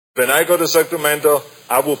When I go to Sacramento,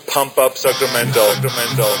 I will pump up Sacramento.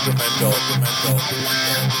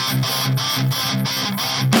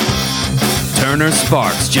 Turner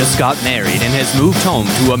Sparks just got married and has moved home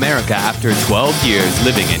to America after 12 years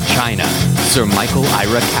living in China. Sir Michael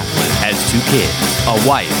Ira Kaplan has 2 kids, a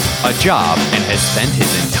wife, a job, and has spent his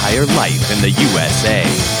entire life in the USA.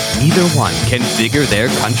 Neither one can figure their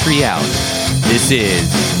country out. This is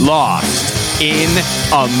Lost in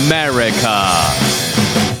America.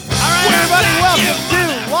 Everybody, welcome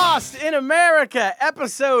to Lost in America,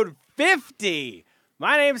 episode 50.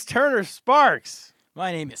 My name's Turner Sparks.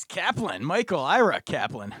 My name is Kaplan, Michael Ira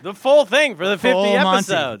Kaplan. The full thing for the 50 full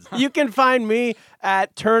episodes. You can find me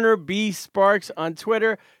at Turner B. Sparks on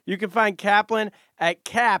Twitter. You can find Kaplan at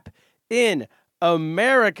Cap in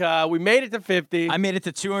America. We made it to 50. I made it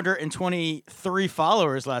to 223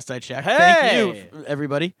 followers last I checked. Hey! Thank you,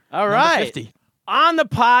 everybody. All Number right. 50. On the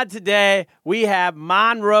pod today, we have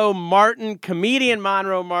Monroe Martin, comedian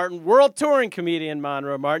Monroe Martin, world touring comedian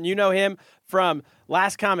Monroe Martin. You know him from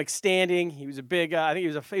Last Comic Standing. He was a big, I think he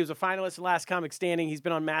was a finalist in Last Comic Standing. He's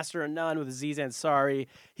been on Master of None with Aziz Ansari.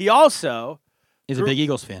 He also He's a big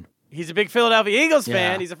Eagles fan. He's a big Philadelphia Eagles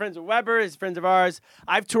fan. Yeah. He's a friend of Weber. He's friends of ours.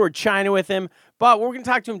 I've toured China with him. But we're going to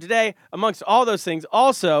talk to him today, amongst all those things.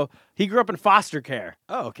 Also, he grew up in foster care.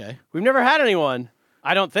 Oh, okay. We've never had anyone.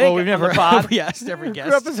 I don't think. Well, we've never pod. asked every Grew up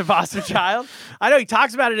guest. as a foster child. I know he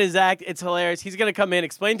talks about it in his act. It's hilarious. He's going to come in,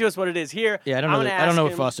 explain to us what it is here. Yeah, I don't know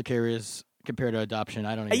what foster care is compared to adoption.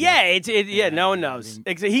 I don't even Yeah, know. no one knows.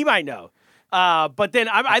 He might know. But then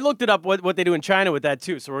I looked it up what they do in China with that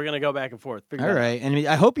too. So we're going to go back and forth. All right, and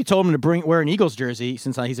I hope you told him to wear an Eagles jersey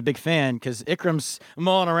since he's a big fan, because Ikram's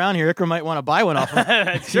mulling around here. Ikram might want to buy one off him.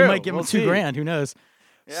 That's You true. might give him We'll see. $2,000. Who knows?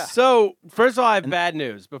 Yeah. So first of all, I have bad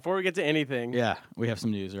news. Before we get to anything, Yeah, we have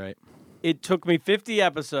some news, right? it took me 50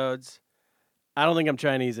 episodes. I don't think I'm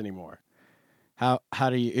Chinese anymore. How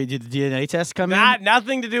did the DNA test come in?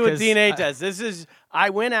 Nothing to do with 'Cause DNA test. I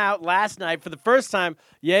went out last night for the first time.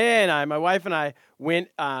 My wife and I went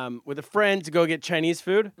with a friend to go get Chinese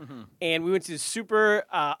food, and we went to this super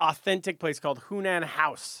authentic place called Hunan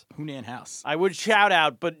House. Hunan House. I would shout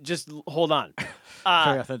out, but just hold on.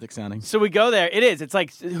 Very authentic sounding. So we go there. It is. It's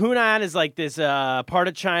like Hunan is like this part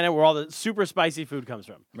of China where all the super spicy food comes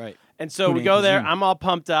from. Right. And so we Hunan go there. cuisine. I'm all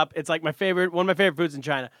pumped up. It's like one of my favorite foods in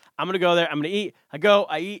China. I'm going to go there. I'm going to eat.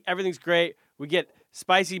 I eat. Everything's great. We get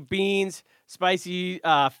spicy beans, spicy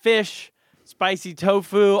fish, spicy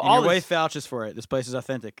tofu. And all your wife this vouches for it. This place is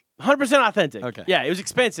authentic. 100% authentic. Okay. Yeah, it was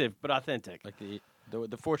expensive, but authentic. Like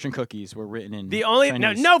the fortune cookies were written in The only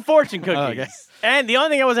Chinese. no fortune cookies. okay. And the only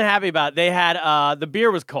thing I wasn't happy about, they had the beer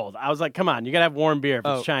was cold. I was like, come on, you gotta have warm beer if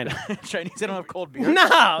it's China. Chinese, they don't have cold beer. No,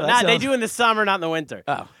 that they sounds- do in the summer, not in the winter.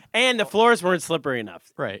 Oh. And the floors weren't slippery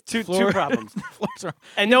enough. Right. Two problems. Floors are-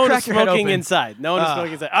 And no one was crack your head smoking open. inside. No one was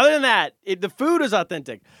smoking inside. Other than that, the food is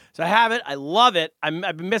authentic. So I have it. I love it.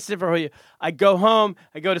 I've been missing it for a whole year. I go home.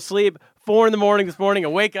 I go to sleep. 4 a.m. this morning. I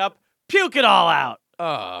wake up. Puke it all out.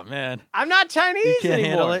 Oh man, I'm not Chinese you can't anymore.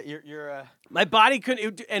 handle it. You're My body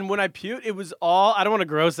couldn't. And when I puked, it was all. I don't want to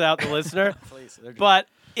gross out the listener, please. but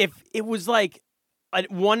if it was like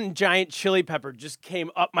one giant chili pepper just came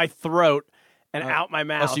up my throat and out my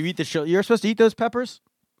mouth. Oh, so you eat the chili? You're supposed to eat those peppers?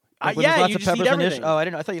 Like, when there's yeah, lots you of just eat peppers in a dish? everything. Oh, I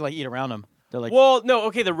didn't know. I thought you eat around them. They're like, Well, no,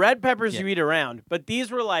 okay, the red peppers Yeah. you eat around, but these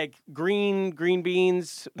were like green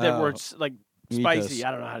beans that were like You eat spicy. those.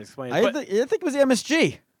 I don't know how to explain it. I But, think it was the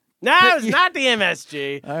MSG. no, it was not the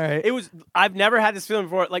MSG. All right. It was. I've never had this feeling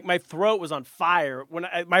before. Like my throat was on fire when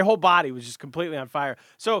my whole body was just completely on fire.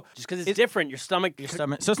 So just because it's different, your stomach.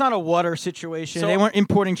 So it's not a water situation. So- They weren't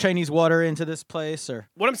importing Chinese water into this place, or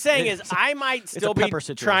What I'm saying is, I might still be pepper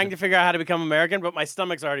situation. trying to figure out how to become American, but my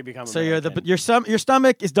stomach's already become so American. your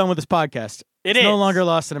stomach is done with this podcast. It It's no is. longer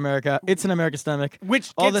lost in America. It's an American stomach.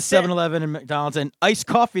 Which all gets the 7-Eleven and McDonald's and iced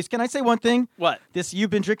coffees. Can I say one thing? What?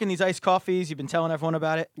 You've been drinking these iced coffees. You've been telling everyone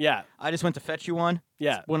about it. Yeah. I just went to fetch you one.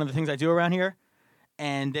 Yeah. It's one of the things I do around here,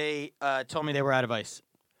 and they told me they were out of ice.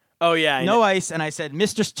 Oh yeah. I No know. ice, and I said,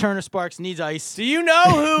 Mr. Turner Sparks needs ice. Do you know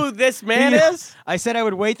who this man Yeah. is? I said I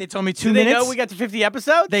would wait. They told me 2 Do they minutes. know we got to 50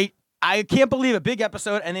 episodes? I can't believe a big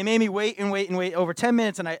episode, and they made me wait over 10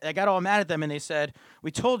 minutes, and I got all mad at them, and they said, we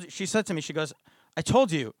told you, she said to me, she goes, I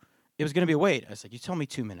told you it was going to be a wait. I was like, you told me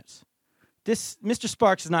 2 minutes. This Mr.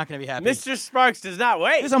 Sparks is not going to be happy. Mr. Sparks does not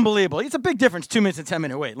wait. It's unbelievable. It's a big difference, 2 minutes and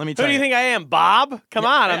 10-minute wait. Let me Who tell do you think I am, Bob? Come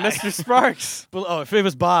on, I'm Mr. Sparks. Well, oh, if it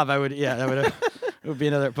was Bob, I would. Yeah, that would. It would be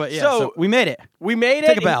another. But yeah, So- so we made it. We made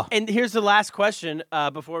Take it. a bow. And here's the last question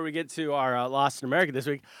before we get to our Lost in America this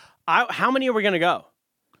week. How many are we going to go?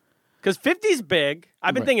 Because 50's big.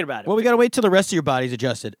 I've been thinking about it. Well, we got to wait till the rest of your body's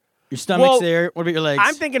adjusted. Your stomach's Well, there. What about your legs?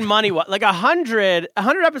 I'm thinking money. What like 100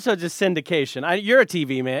 episodes is syndication. You're a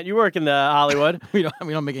TV man. You work in the Hollywood. we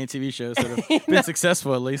don't make any TV shows that have been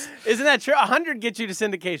successful at least. Isn't that true? 100 gets you to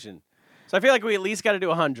syndication. So I feel like we at least got to do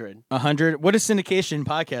 100. 100. What is syndication in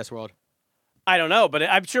podcast world? I don't know, but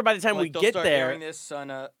I'm sure by the time we get there, this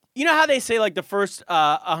on you know how they say like the first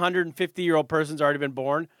 150-year-old person's already been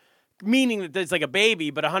born, meaning that it's like a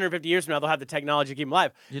baby, but 150 years from now they'll have the technology to keep them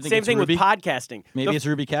alive. Same thing Ruby? with podcasting. Maybe it's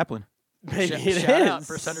Ruby Kaplan. Maybe it is. Shout out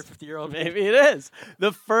first 150-year-old. Maybe it is.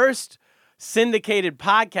 The first syndicated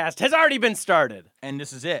podcast has already been started. And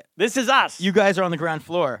this is it. This is us. You guys are on the ground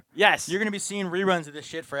floor. Yes. You're going to be seeing reruns of this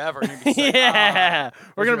shit forever. And you're gonna be like, yeah.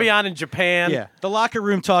 We're going to be on in Japan. Yeah. The locker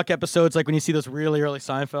room talk episodes, like when you see those really early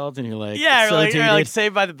Seinfelds and you're like, Yeah, so you're like dated.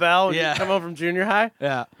 Saved by the Bell when Yeah. you come home from junior high.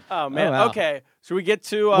 Yeah. Oh, man. Oh, wow. Okay. So we get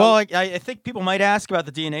to... Well, I think people might ask about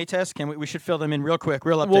the DNA test. We should fill them in real quick,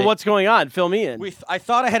 real update. well, what's going on? Fill me in. I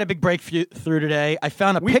thought I had a big breakthrough today. I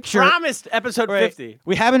found a We picture. promised episode 50.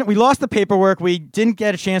 We lost the paperwork. We didn't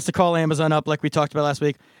get a chance to call Amazon up like we talked about last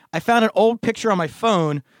week. I found an old picture on my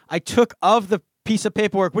phone I took of the piece of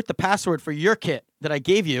paperwork with the password for your kit that I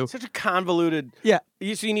gave you. Such a convoluted... Yeah.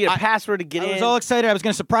 So you need a password to get in. I was all excited. I was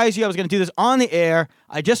going to surprise you. I was going to do this on the air.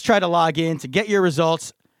 I just tried to log in to get your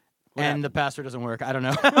results. And the password doesn't work. I don't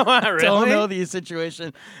know. Really? Don't know the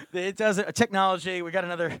situation. It doesn't. Technology. We got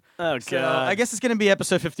another. Oh, So God. I guess it's going to be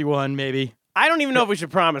episode 51, maybe. I don't even know if we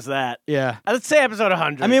should promise that. Yeah. Let's say episode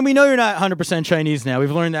 100. I mean, we know you're not 100% Chinese now.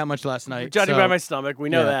 We've learned that much last night. Judging so- by my stomach, we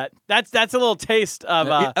know Yeah. that. That's a little taste of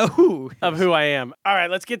of who I am. All right,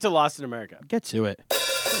 let's get to Lost in America. Get to it.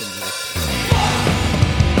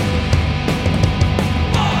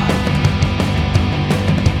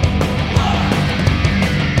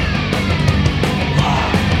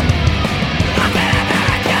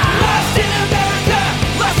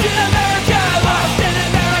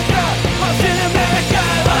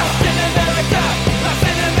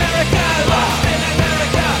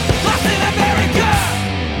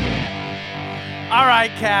 All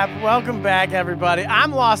right, Cap. Welcome back, everybody.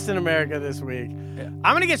 I'm Lost in America this week. Yeah.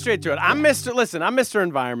 I'm gonna get straight to it. I'm Mr.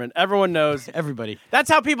 Environment. Everyone knows. Everybody. That's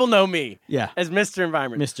how people know me. Yeah. As Mr.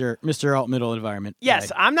 Environment. Mr. Alt Middle Environment.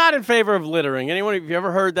 Yes, guy. I'm not in favor of littering. Anyone, if you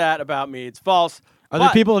ever heard that about me, it's false. Are there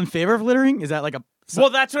But- people in favor of littering? Is that like a. Well,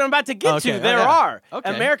 that's what I'm about to get Okay, to. There okay. are.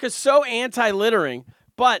 Okay. America's so anti-littering,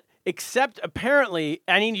 but except apparently,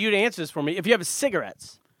 I need you to answer this for me. If you have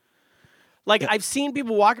cigarettes, like I've seen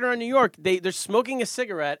people walking around New York, they're smoking a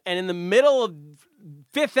cigarette, and in the middle of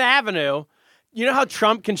Fifth Avenue, you know how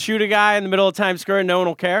Trump can shoot a guy in the middle of Times Square and no one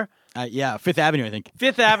will care? Yeah, Fifth Avenue, I think.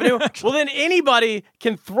 Fifth Avenue. Well, then anybody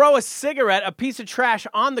can throw a cigarette, a piece of trash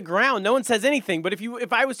on the ground. No one says anything. But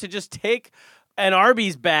if I was to just take an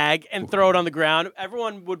Arby's bag and throw it on the ground,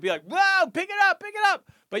 everyone would be like, "Whoa, pick it up, pick it up!"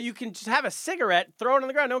 But you can just have a cigarette, throw it on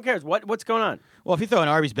the ground. No one cares. What's going on? Well, if you throw an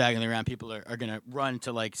Arby's bag on the ground, people are going to run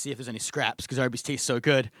to like see if there's any scraps because Arby's tastes so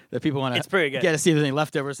good that people want It's pretty good. get to see if there's any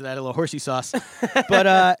leftovers of that a little horsey sauce.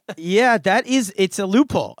 But yeah, it's a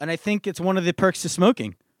loophole, and I think it's one of the perks to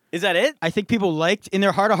smoking. Is that it? I think people liked, in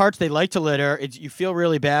their heart of hearts, they like to litter. You feel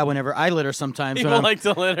really bad whenever I litter sometimes. when People I'm- like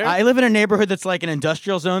to litter. I live in a neighborhood that's like an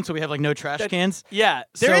industrial zone, so we have like no trash cans. Yeah,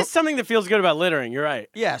 there is So- something that feels good about littering. You're right.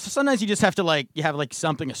 Yeah, so sometimes you just have to you have like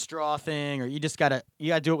something, a straw thing, or you gotta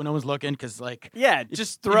do it when no one's looking, because like Yeah,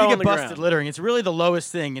 just if throw you on get the busted ground. littering, it's really the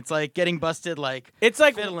lowest thing. It's like getting busted It's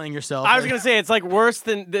like fiddling yourself. I was gonna say it's like worse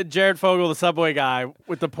than the Jared Fogle, the Subway guy,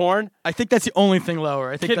 with the porn. I think that's the only thing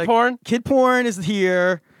lower. I think Kid porn? Kid porn is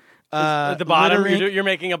here. At the bottom, littering- you're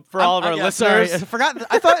making up for all of our yeah, listeners. Sorry, I forgot.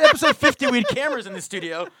 I thought episode 50 we had cameras in the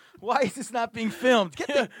studio. Why is this not being filmed?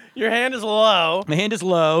 Your hand is low. My hand is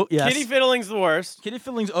low. Yes. Kitty fiddling's the worst. Kitty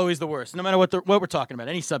fiddling's always the worst, no matter what we're talking about.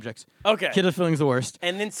 Any subjects. Okay. Kitty fiddling's the worst.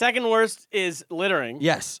 And then second worst is littering.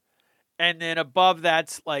 Yes. And then above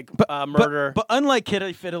that's like murder. But unlike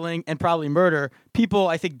kitty fiddling and probably murder, people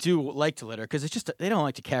I think do like to litter because it's just they don't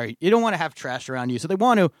like to carry. You don't want to have trash around you, so they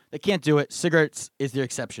want to. They can't do it. Cigarettes is their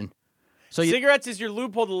exception. So Cigarettes is your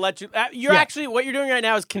loophole to let you. You're Yeah. actually what you're doing right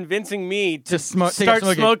now is convincing me to take up start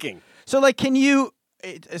smoking. So like, can you?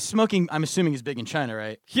 Smoking, I'm assuming, is big in China,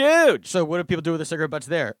 right? Huge. So what do people do with the cigarette butts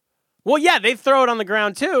there? Well, yeah, they throw it on the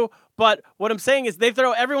ground too. But what I'm saying is,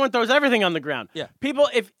 everyone throws everything on the ground. Yeah. People,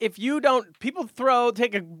 if you don't, people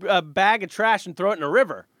take a bag of trash and throw it in a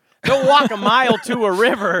river. They'll walk a mile to a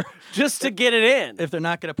river just to get it in. If they're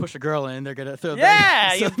not going to push a girl in, they're going to throw. Yeah,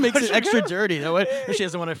 so you it makes push it a extra girl. dirty. That way, she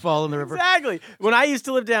doesn't want to fall in the river. Exactly. When I used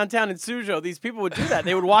to live downtown in Suzhou, these people would do that.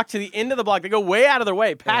 They would walk to the end of the block. They go way out of their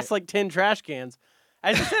way, past like 10 trash cans,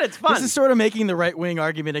 As you said, it's fun. This is sort of making the right-wing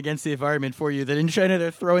argument against the environment for you, that in China they're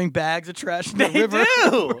throwing bags of trash in the They river.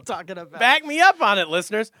 do. We're talking about. Back me up on it,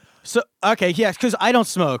 listeners. So, okay, yes, because I don't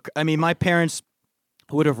smoke. I mean, my parents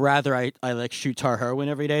would have rather I like shoot tar heroin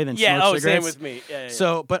every day than smoke cigarettes. Same with me. Yeah.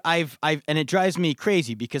 So, but I've and it drives me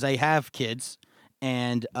crazy because I have kids.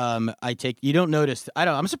 And you don't notice.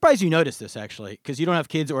 I'm surprised you noticed this actually, because you don't have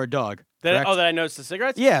kids or a dog. That I noticed the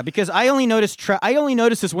cigarettes? Yeah, because I only notice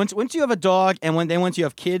this once you have a dog, and once you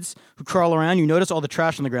have kids who crawl around, you notice all the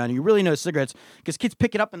trash on the ground. And you really notice cigarettes because kids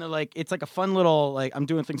pick it up and they're like, it's like a fun little I'm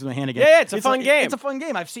doing things with my hand again. Yeah, it's a fun game. It's a fun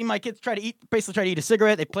game. I've seen my kids try to eat a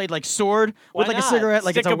cigarette. They played like sword Why with like not? a cigarette,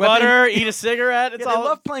 like Stick it's a of weapon. butter, eat a cigarette. It's Yeah, all. they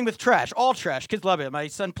love playing with trash. All trash. Kids love it. My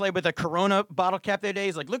son played with a Corona bottle cap the other day.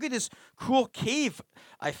 He's like, look at this cool cave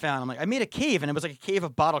I found. I'm like, I made a cave, and it was like a cave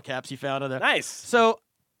of bottle caps he found on there. Nice. So,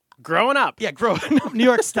 Growing up. yeah, growing up New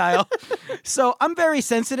York style. So I'm very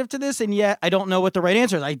sensitive to this, and yet I don't know what the right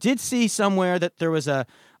answer is. I did see somewhere that there was a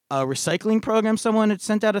recycling program someone had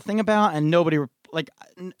sent out a thing about, and nobody,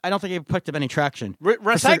 I don't think it picked up any traction.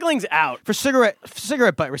 Recycling's out. For cigarette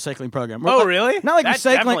butt recycling program. Oh, really? Not like That's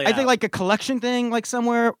recycling. definitely I think out. like a collection thing, like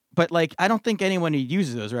somewhere. But like, I don't think anyone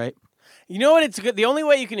uses those, right? You know what? It's good. The only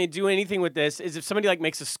way you can do anything with this is if somebody like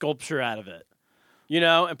makes a sculpture out of it,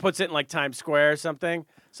 and puts it in like Times Square or something.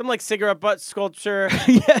 Some like cigarette butt sculpture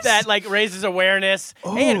Yes. that like raises awareness.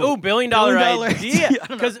 And $1 billion $1 idea. idea.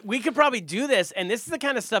 Because we could probably do this, and this is the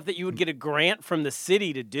kind of stuff that you would get a grant from the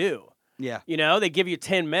city to do. Yeah. They give you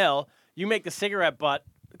 $10 million. You make the cigarette butt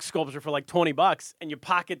sculpture for like $20, and you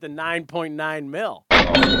pocket the $9.9 million.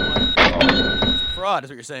 Fraud is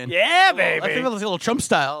what you're saying. Yeah, I baby. think it's a little Trump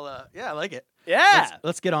style. Yeah, I like it. Yeah.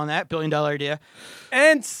 Let's get on that $1 billion idea.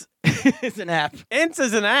 Ents. It's an app. Ents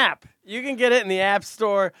is an app. You can get it in the App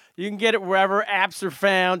Store. You can get it wherever apps are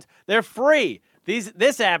found. They're free.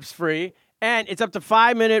 This app's free, and it's up to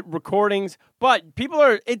 5-minute recordings. But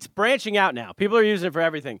it's branching out now. People are using it for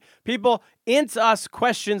everything. People int us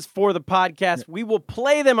questions for the podcast. We will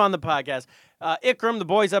play them on the podcast. Ikram, the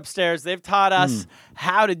boys upstairs, they've taught us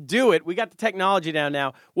how to do it. We got the technology down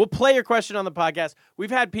now. We'll play your question on the podcast.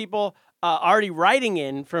 We've had people already writing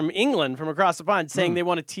in from England, from across the pond, saying they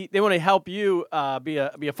want to help you be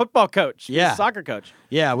a football coach, be a soccer coach.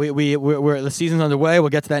 Yeah, we're the season's underway. We'll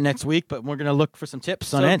get to that next week, but we're gonna look for some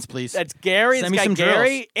tips on ents, please. That's Gary. Send This me guy some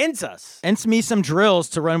Gary ints us. Ents me some drills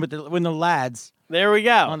to run with the lads There we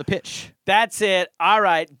go. on the pitch. That's it. All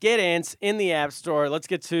right, get ants in the App Store. Let's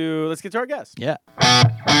get to our guest. Yeah.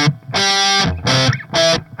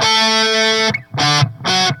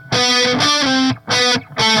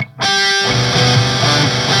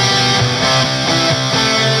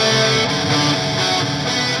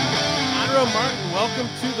 Monroe Martin, welcome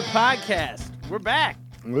to the podcast. We're back.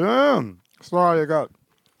 Yeah. Sorry, I got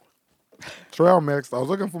trail mix. I was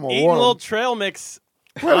looking for my Eating a water. little trail mix.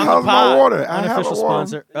 Where the on hell's the my pod. water? I have a Unofficial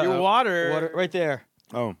water. sponsor. Your water. right there.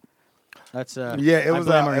 Oh, That's yeah. It I was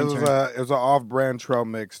blame our it was intern. it was an off-brand trail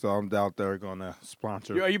mix. So I'm out there gonna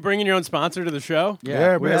sponsor. Are you bringing your own sponsor to the show?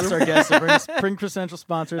 Yeah, we man. asked our guests to bring potential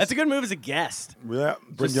sponsors. That's a good move as a guest. Yeah,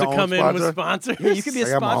 bring Just your to own come in sponsor. with sponsors. Yeah, you could be a I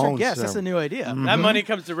got my sponsored own guest. show. That's a new idea. That money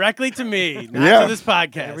comes directly to me, not Yeah. to this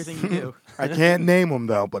podcast. Everything you do. I can't name them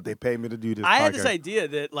though, but they pay me to do this. I had this podcast. idea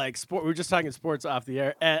that like sport. We were just talking sports off the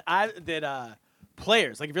air, and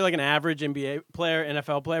players, like if you're like an average NBA player,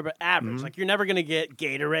 NFL player, but average, like you're never gonna get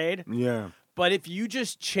Gatorade. Yeah. But if you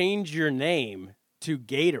just change your name to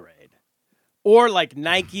Gatorade, or like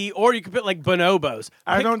Nike, or you could put like Bonobos.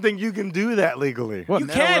 I don't think you can do that legally. What, You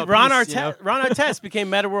Meta can. World Ron Peace, Artest. Ron Artest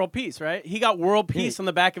became Meta World Peace, right? He got World Peace on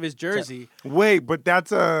the back of his jersey. Wait, but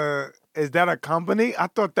is that a company? I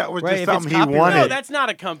thought that was Right, just if it's something he copyrighted. wanted. No, that's not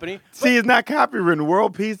a company. See, it's not copywritten.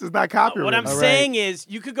 World Peace is not copywritten. What I'm saying is,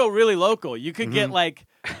 you could go really local. You could get like,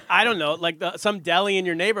 I don't know, like some deli in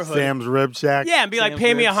your neighborhood. Sam's Rib Shack. Yeah, and be like, Sam's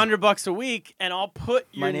pay me Ribs. $100 a week, and I'll put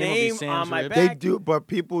your My name will be name Sam's on my Ribs. back. They do, but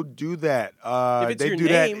people do that. If it's they your do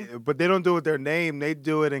name. that, but they don't do it with their name. They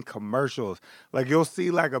do it in commercials. Like you'll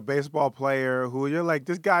see like a baseball player who you're like,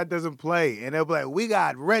 this guy doesn't play, and they'll be like, we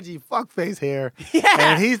got Reggie Fuckface here, Yeah.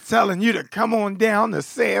 and he's telling you to come on down to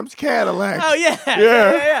Sam's Cadillac. Oh yeah.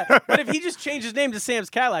 Yeah. yeah. But if he just changed his name to Sam's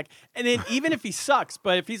Cadillac, and then even if he sucks,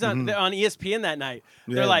 but if he's on ESPN that night,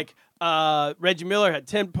 they're Yeah. like, Reggie Miller had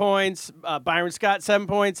 10 points, Byron Scott 7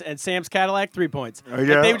 points, and Sam's Cadillac 3 points. Like,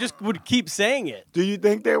 yeah. they would keep saying it. Do you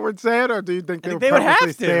think they would say it, or do you think I they think would they would purposely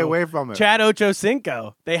have to stay away from it? Chad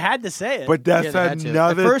Ochocinco, they had to say it. But that's Yeah, they had to.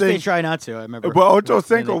 another At first, thing. they try not to. I remember. But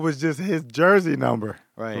Ochocinco was just his jersey number.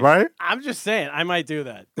 Right? I'm just saying, I might do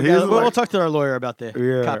that. He's Yeah, we'll like- talk to our lawyer about the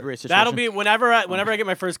Yeah. copyright situation. That'll be whenever I get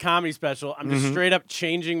my first comedy special. I'm just straight up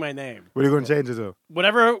changing my name. What are you going to change it to?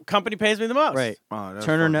 Whatever company pays me the most. right. Oh, that's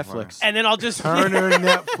Turner fucking Netflix. And then I'll just funny. Turner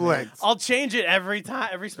Netflix. I'll change it every time,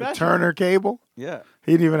 every special. Turner Cable. Yeah.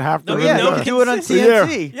 He didn't even have to. No, really yeah, Yeah, no, do you it. can do it on Yeah.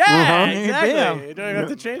 TNT. Yeah, Bam. exactly. You don't have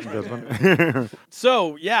to change my name. That's funny.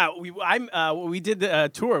 So yeah, we did the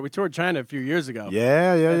tour. We toured China a few years ago.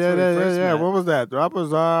 Yeah. That's where we first met. What was that? That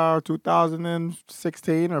was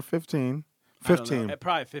 2016 or 15. I don't know. 15.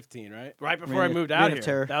 Probably 15, right? Right before I Reign of- moved out Reign of here.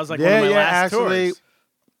 Terror. That was like one of my last actually, tours.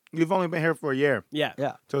 you've only been here for a year. Yeah.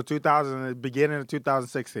 Yeah. Till the beginning of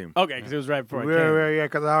 2016. Okay, because it was right before I came. Yeah,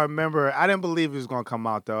 because I remember, I didn't believe he was going to come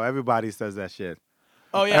out, though. Everybody says that shit.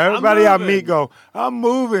 Oh yeah. Everybody I I'm meet go, I'm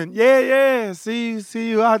moving. Yeah. See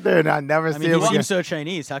you out there. And I never I see mean, him he again. seems so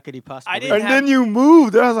Chinese. How could he possibly? I didn't And have- then you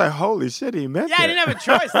moved. I was like, holy shit, he meant Yeah, I that. didn't have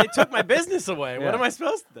a choice. They took my business away. What Yeah. am I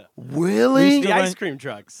supposed to do? Really? The ice cream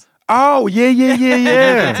trucks. Oh, yeah.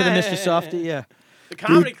 to the Mr. Softy. Yeah. The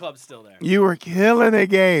comedy club's still there. You were killing the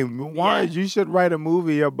game. Why? Yeah. You should write a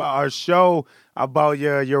movie about a show about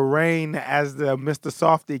your reign as the Mr.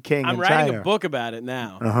 Softy King I'm in writing China. a book about it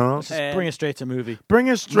now. Uh-huh. Let's just And- bring it straight to movie. Bring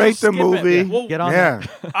it straight to Skip it. movie. Yeah, we'll- Get on Yeah. that.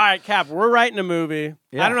 All right, Cap, we're writing a movie.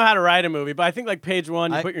 Yeah. I don't know how to write a movie, but I think like page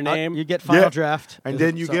one, you put your name. You get final Yeah. draft. And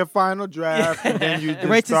then you get final draft, and then you just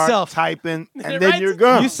writes start itself. typing, It and then writes you're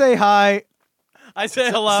itself. good. You say hi. I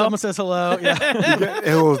say hello. Someone says hello. Yeah.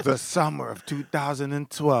 It was the summer of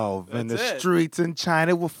 2012, and the That's it. streets in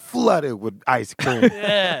China were flooded with ice cream.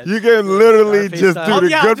 Yeah. You can literally Scarface just style. do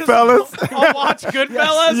the I'll Goodfellas. I'll watch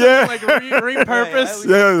Goodfellas Yeah. and like repurpose,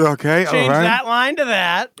 Yeah, okay, all change right. that line to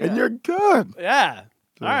that. And you're good. Yeah.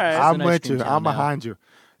 All right. I'm an ice with cream you. town I'm now. behind you.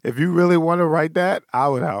 If you really want to write that, I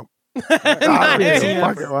would help. I would Nice. do.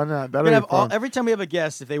 Fuck it, why not? That'll We're be gonna have fun. every time we have a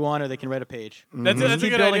guest, if they want to, they can write a page. That's a Keep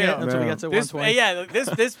good building idea. it until we Yeah. get to This, 120.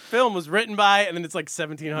 yeah, this film was written by, and then it's like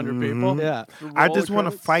 1,700 people. Yeah. I just want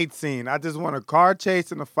a fight scene. I just want a car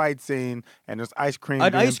chase and a fight scene, and there's ice cream.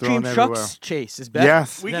 An being ice cream thrown trucks everywhere. chase is better.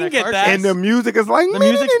 Yes. We than can a get car that. chase. And the music is like The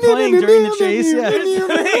music's playing during the chase, yeah. Here's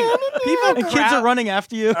the thing. And kids are running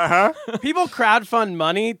after you. People crowdfund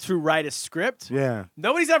money to write a script. Yeah.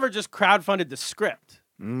 Nobody's ever just crowdfunded the script.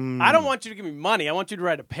 I don't want you to give me money. I want you to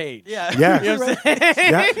write a page. Yeah. Yeah. You know what I'm saying?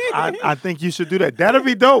 Yeah, I think you should do that. That'd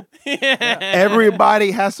be dope.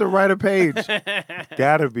 Everybody has to write a page.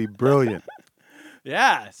 That'd be brilliant.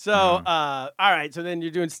 Yeah. So, all right. So then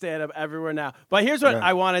you're doing stand up everywhere now. But here's what Yeah.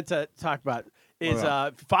 I wanted to talk about is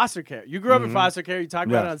What foster care. You grew up in foster care. You talk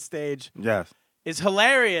about Yeah. it on stage. Yes. It's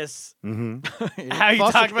hilarious Mm-hmm. how you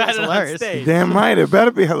Foster talk about care's it on hilarious. stage. Damn right. It better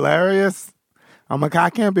be hilarious. I'm like, I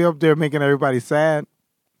can't be up there making everybody sad.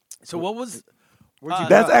 So what was?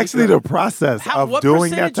 That's actually the process How- of what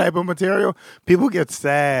doing that percentage- type of material. People get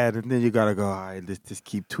sad, and then you gotta go. All right, let's just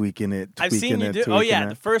keep tweaking it. I've seen you do. Oh yeah,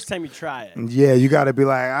 the first time you try it. Yeah, you got to be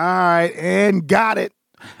like, all right, and got it.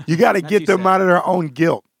 You got to Not get too them sad. out of their own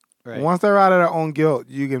guilt. Right. Once they're out of their own guilt,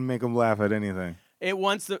 you can make them laugh at anything.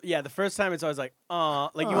 The first time it's always like,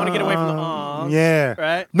 like you want to get away from the ahs. Yeah.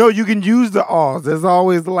 Right? No, you can use the ahs. There's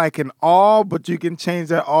always like an aw, but you can change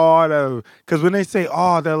that aw to, because when they say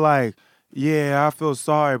aw, they're like, yeah, I feel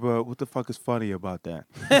sorry, but what the fuck is funny about that?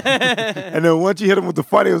 And then once you hit them with the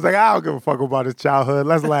funny, it was like, I don't give a fuck about his childhood.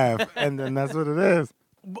 Let's laugh. And then that's what it is.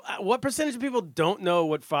 What percentage of people don't know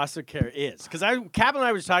what foster care is? Because Cap and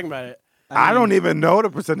I were just talking about it. I don't even know the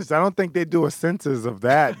percentage. I don't think they do a census of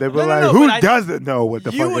that. They be No, like, no, who but I- doesn't know what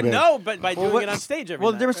the You fuck would it is? know, but by doing what- it on stage every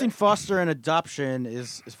Well, night, the difference right? between foster and adoption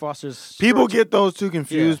is foster's. People get those two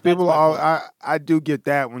confused. Yeah, People that's my are, I do get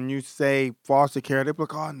that when you say foster care. They're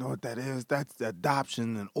like, oh, I know what that is. That's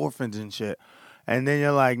adoption and orphans and shit. And then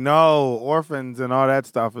you're like, no, orphans and all that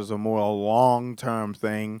stuff is a more long-term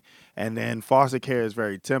thing. And then foster care is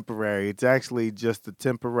very temporary. It's actually just a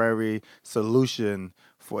temporary solution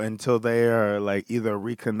for until they are like either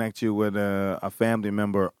reconnect you with a family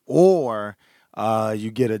member or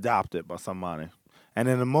you get adopted by somebody. And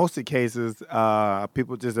in most of the cases,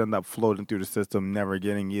 people just end up floating through the system, never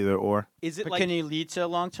getting either or. Is it But like can you lead to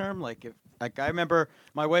long term? Like I remember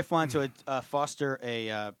my wife wanted to foster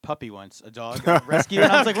a puppy once, a dog, a rescue,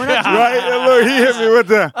 and I was like, we're not doing Right? And look, he hit me with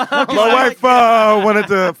the. My wife wanted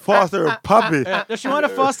to foster a puppy that. She wanted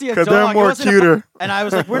to foster a dog. because they're It more wasn't a cuter. And I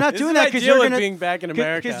was like, we're not this doing is that because ideal you're with gonna being back in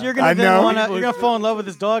America? Because you're I gonna know. then you're gonna fall in love with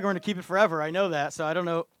this dog and we're gonna keep it forever. I know that, so I don't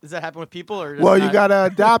know. Does that happen with people or? Well, you got to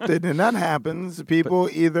adopt it, and that happens. People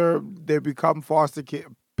either they become foster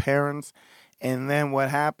parents, and then what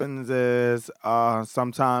happens is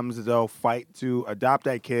sometimes they'll fight to adopt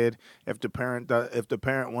that kid if the parent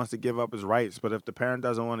wants to give up his rights. But if the parent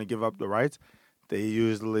doesn't want to give up the rights, they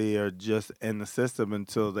usually are just in the system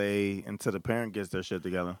until the parent gets their shit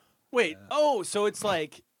together. Wait. So it's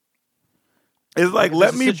like. It's like, There's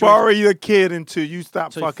let a me situation- borrow your kid until you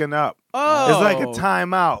stop So you- fucking up. Oh. It's like a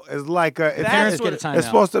timeout. It's like a. It's, That's Parents get a what- timeout. it's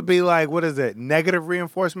supposed to be like, what is it? Negative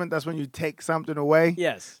reinforcement. That's when you take something away.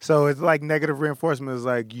 Yes. So it's like negative reinforcement is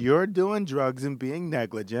like, you're doing drugs and being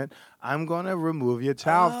negligent. I'm going to remove your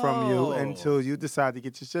child from you Oh. until you decide to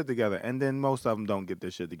get your shit together. And then most of them don't get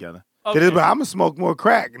their shit together. Okay. But I'm going to smoke more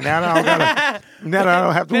crack. Now that I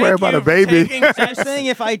don't have to Thank worry about you a for baby. taking So I'm saying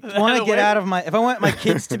if I want to get out of if I want my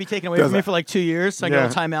kids to be taken away from me for like 2 years, so I get a Yeah.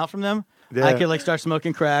 little time out from them, Yeah. I could like start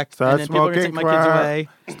smoking crack, Start and then people are gonna smoking take my kids crack, away.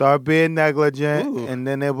 start being negligent, Ooh. and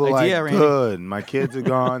then they will like, Idea, Randy. good, my kids are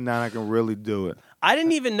gone, now I can really do it. I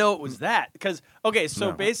didn't even know it was that because so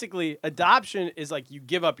No. basically adoption is like you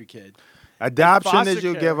give up your kid. Adoption foster is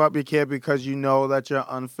you care- give up your kid because you know that you're an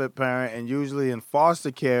unfit parent, and usually in foster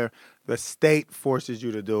care, the state forces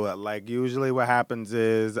you to do it. Like usually what happens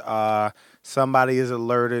is somebody is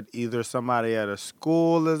alerted, either somebody at a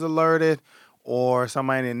school is alerted or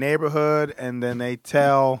somebody in the neighborhood, and then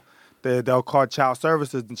they'll call child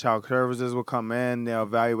services, and child services will come in, they'll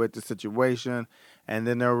evaluate the situation, and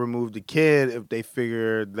then they'll remove the kid if they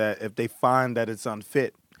find that it's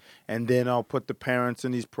unfit. And then I'll put the parents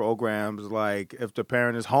in these programs. Like if the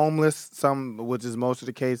parent is homeless, which is most of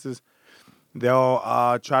the cases, they'll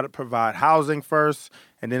try to provide housing first.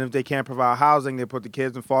 And then if they can't provide housing, they put the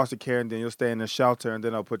kids in foster care, and then you'll stay in a shelter. And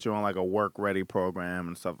then they'll put you on like a work-ready program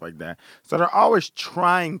and stuff like that. So they're always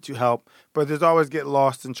trying to help, but there's always get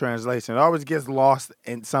lost in translation. It always gets lost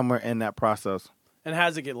in somewhere in that process. And how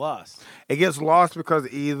does it get lost? It gets lost because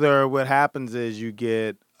either what happens is you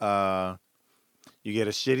get a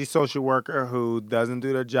shitty social worker who doesn't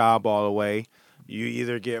do their job all the way. You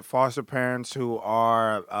either get foster parents who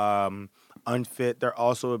are unfit. They're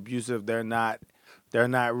also abusive. They're not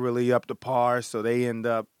really up to par, so they end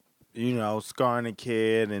up, scarring a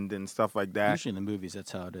kid and then stuff like that. Usually in the movies,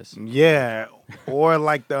 that's how it is. Yeah, or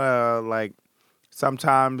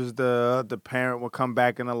sometimes the parent will come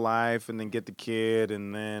back into life and then get the kid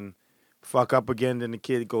and then fuck up again, then the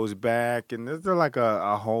kid goes back, and there's like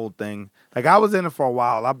a whole thing. Like I was in it for a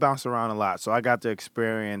while. I bounced around a lot, so I got to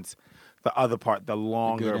experience the other part, the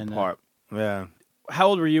longer and the- part. Yeah, How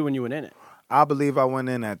old were you when you went in it? I believe I went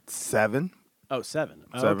in at 7. Oh, 7.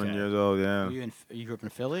 7 Okay. years old. Yeah, You grew up in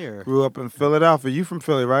Philly, or? grew up in Philadelphia. You from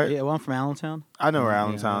Philly, right? Yeah, well, I'm from Allentown. I know where Yeah,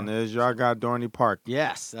 Allentown is. Y'all got Dorney Park.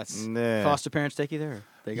 Yes, that's Yeah. foster parents take you there.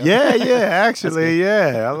 They go. Yeah, actually,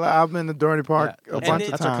 yeah. I've been to Dorney Park Yeah, a that's, bunch of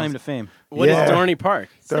that's times. our claim to fame. What is Yeah. Dorney Park?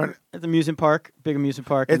 Dorney- It's an amusement park, big amusement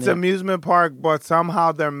park. and It's they- an amusement park, but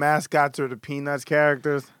somehow their mascots are the Peanuts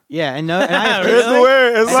characters. Yeah, and I Really? It's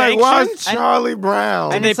weird. It's like, why Sanctioned? Charlie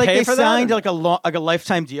Brown? And Did it's they like pay they for that, signed or- like a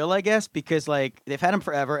lifetime deal, I guess, because like they've had them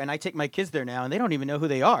forever, and I take my kids there now, and they don't even know who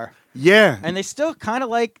they are, Yeah. and they still kind of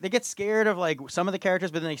they get scared of like some of the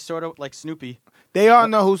characters, but then they sort of like Snoopy. They all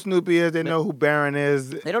know who Snoopy is. They know who Baron is.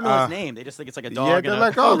 They don't know his name. They just think it's like a dog. Yeah, and they're a-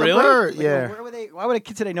 like, oh, the really? bird. like, Yeah. Where would they? Why would a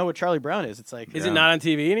kid today know what Charlie Brown is? It's like Is it not on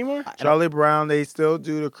TV anymore? Charlie Brown, they still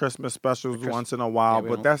do the Christmas specials once in a while, we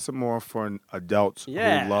but don't- that's more for adults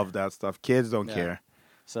Yeah. who love that stuff. Kids don't Yeah. care.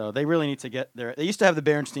 So they really need to get there. They used to have the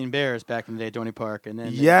Berenstein Bears back in the day at Dorney Park, and then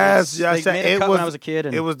Yes, they yes. made a It cut was, when I was a kid,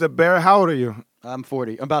 and it was the bear. How old are you? I'm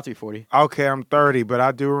 40. I'm about to be 40. Okay, I'm 30, but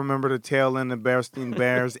I do remember the tail end of Berenstein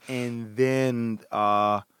Bears, and then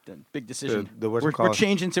The big decision. what's it we're called?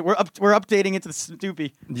 changing to we're updating it to the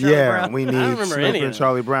Snoopy. Charlie yeah, Brown. we I don't need remember Snoopy any of and them.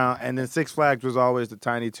 Charlie Brown, and then Six Flags was always the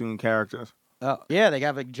Tiny Toon characters. Oh yeah, they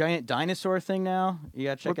have a giant dinosaur thing now. You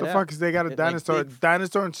gotta check What it the out. fuck is they got a Like dinosaur? big-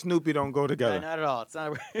 Dinosaur and Snoopy don't go Yeah, together. not at all. It's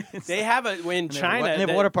not. They have a in and China. They have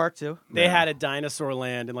they- a water park too. They had a dinosaur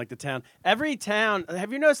land in like the town. Every town.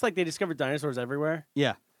 Have you noticed like they discovered dinosaurs everywhere?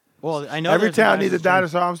 Yeah. Well, I know Every there's a town needs a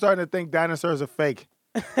dinosaur. dinosaur. I'm starting to think dinosaurs are fake.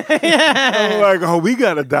 I'm like, oh, we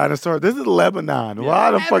got a dinosaur. This is Lebanon.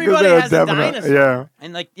 Why the fuck is Everybody there a has a dinosaur? dinosaur. Yeah.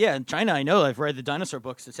 And like, yeah, in China, I know I've read the dinosaur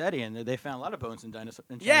books to Teddy, and they found a lot of bones in dinosaur.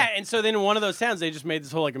 In China. Yeah, and so then in one of those towns, they just made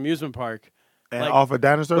this whole like amusement park. And Like- off a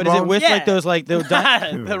dinosaur But is it bone? with Yeah. like those like the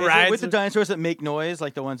the is it rides. with the dinosaurs that make noise,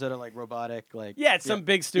 like the ones that are like robotic, like Yeah, it's some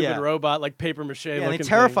big stupid Yeah. robot like paper mache. Yeah, and they looking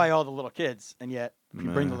terrify thing. all the little kids, and yet if you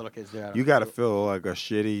bring the little kids there. You got to feel like a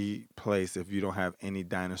shitty place if you don't have any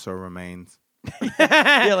dinosaur remains.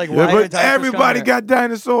 yeah, like Yeah, why but would dinosaurs everybody come there? got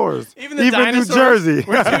dinosaurs. Even the New dinosaurs Jersey.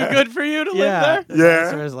 were too good for you to Yeah, live the there. Yeah.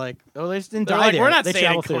 dinosaurs like oh they just didn't They're die like, there. we're not They staying in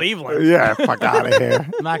travel through. Cleveland. Yeah, fuck out of here.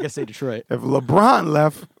 I'm not gonna say Detroit. If LeBron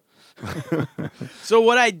left, So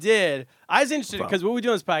what I did, I was interested because what we do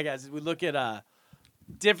on this podcast is we look at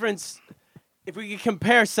difference if we could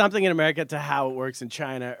compare something in America to how it works in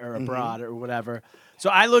China or abroad or whatever. So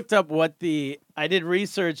I looked up I did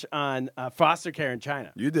research on foster care in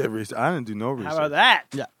China. You did research. I didn't do no research. How about that?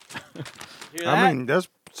 Yeah. Hear I that? mean, there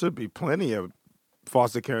should be plenty of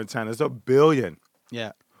foster care in China. There's 1 billion.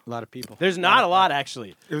 Yeah. A lot of people. There's not a lot,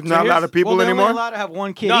 actually. There's not a lot of people Well, they're anymore. only allowed to have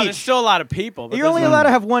one kid No, each. there's still a lot of people. But You're only allowed to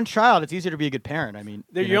have one child. It's easier to be a good parent. I mean,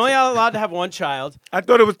 You're only allowed to have one child. I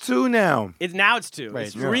thought it was 2 now. Now it's 2. Right,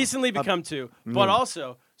 It's yeah. recently become 2. But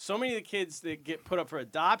also, so many of the kids that get put up for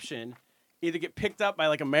adoption either get picked up by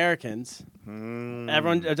like Americans.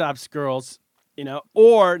 Everyone adopts girls,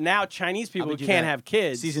 or now Chinese people who do can't that. have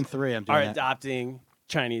kids Season 3, I'm doing are that. adopting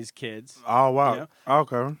Chinese kids. Oh wow. You know?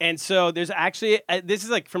 Okay. And so there's actually this is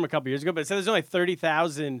like from a couple years ago, but it said there's only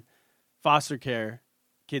 30,000 foster care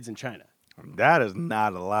kids in China. That is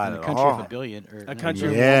not a lot In a at country all. of 1 billion. Or, A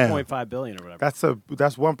country Yeah. of 1.5 billion or whatever. That's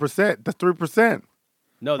 1%. That's 3%.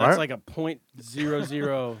 No, that's right? like a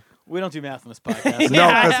 0.00. We don't do math on this podcast. No,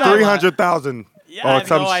 I because know. 300,000 Yeah, or I have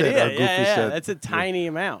some no shit, idea. or goofy yeah. shit. That's a tiny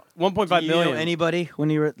amount. 1.5 Do you million. know anybody when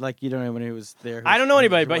you were you don't know when he was there? I don't know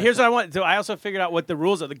anybody, but here's what I want. So I also figured out what the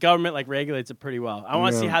rules are. The government regulates it pretty well. I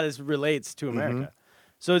want to see how this relates to America.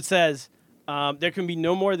 So it says there can be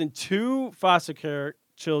no more than 2 foster care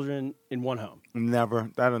children in one home.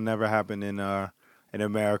 Never. That'll never happen in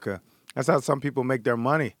America. That's how some people make their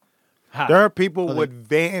money. How? There are people with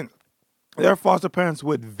vans. There are foster parents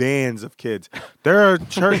with vans of kids. There are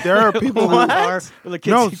people who are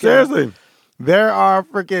no, seriously. There are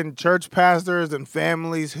freaking church pastors and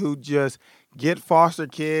families who just get foster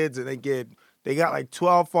kids, and they got like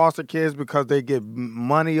 12 foster kids because they get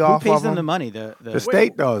money Who off pays of them the money? The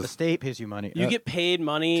state does. The state pays you money. You get paid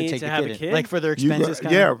money take to the have a in. kid? like for their You expenses. go-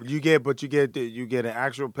 yeah, you get an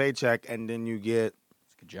actual paycheck, and then you get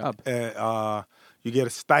Good job. you get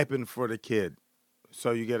a stipend for the kid.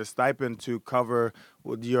 So you get a stipend to cover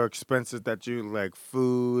with your expenses that you like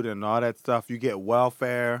food and all that stuff. You get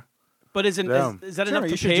welfare. But is that Sure, enough you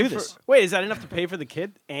to should pay do for? this. Wait, is that enough to pay for the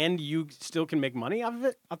kid, and you still can make money off of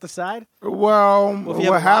it off the side? Well, Well, if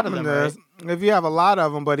you what have a lot of happened them, is if you have a lot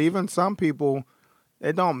of them, but even some people,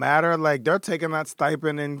 it don't matter. Like they're taking that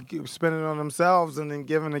stipend and spending it on themselves, and then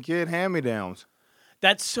giving the kid hand-me-downs.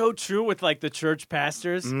 That's so true with like the church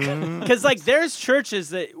pastors, Mm-hmm. because like there's churches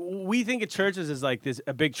that we think of churches as like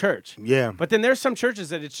a big church, Yeah, but then there's some churches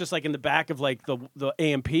that it's just like in the back of like the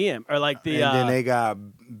AM/PM or like the and then they got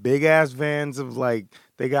big ass vans of like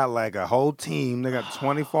they got like a whole team. They got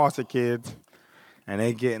 20 foster kids, and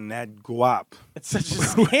they getting that guap. it's such a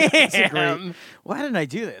scam. Why didn't I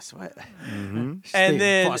do this? What? And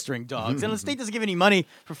then fostering dogs, and the state doesn't give any money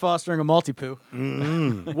for fostering a multi-poo.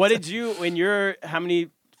 what did you how many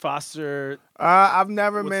foster? I've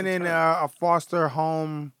never What's been the in term? a foster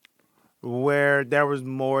home where there was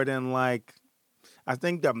more than like, I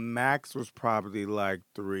think the max was probably like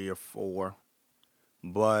 3 or 4.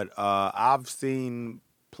 But I've seen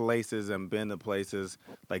places and been to places,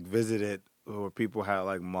 like visited where people had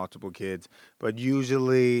like multiple kids. But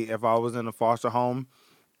usually if I was in a foster home,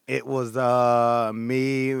 it was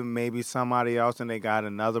me, maybe somebody else, and they got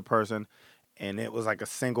another person. And it was like a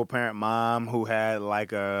single parent mom who had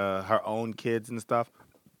like her own kids and stuff.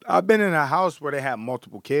 I've been in a house where they had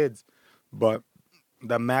multiple kids, but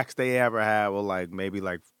the max they ever had was like maybe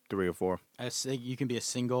like 3 or 4. I say you can be a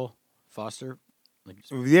single foster. Like,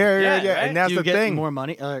 Yeah, right? and that's do you the get thing. more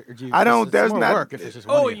money? Or do you, I don't- It's there's more not- work if it's just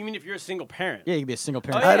one Oh, of you. you mean if you're a single parent? Yeah, you can be a single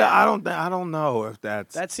parent. Oh, yeah. I don't know if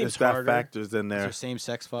That seems if that harder. factors in Is there. there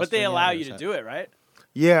same-sex fostering? But they allow you to do it, right?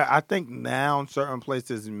 Yeah, I think now certain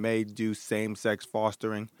places may do same-sex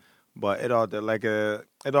fostering, but it all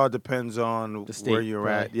depends on The state, where you're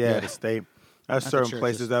at. right. Yeah, Yeah. the state. There's Not the certain churches.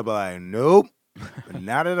 places that be like, nope,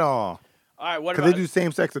 not at all, All right, what because about? they do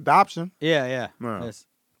same-sex adoption. Yeah. Yeah. Yes.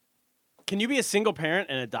 Can you be a single parent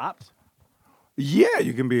and adopt? Yeah,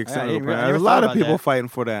 you can be I excited. didn't re- I There's never a lot thought of about people that. fighting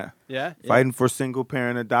for that, Yeah. fighting for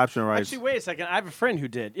single-parent adoption rights. Actually, wait a second. I have a friend who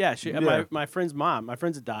did. Yeah, Yeah. my friend's mom. My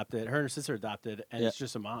friend's adopted. Her and her sister adopted, and Yeah. it's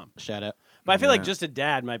just a mom. Shout out. But I feel like Yeah. just a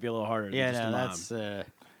dad might be a little harder. Yeah, than just no, a mom. that's.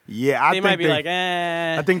 Yeah, I They think might be like,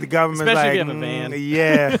 eh. I think the government's Especially like, if you have a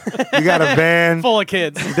van. yeah, you got a van. full of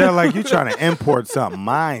kids. They're like, you trying to import something.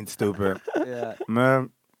 Mine, stupid. Yeah.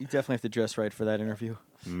 Man. You definitely have to dress right for that interview.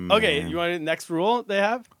 Okay, you want the next rule they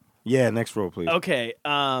have? Yeah, next roll, please. Okay,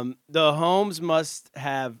 the homes must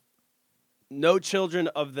have no children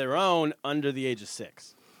of their own under the age of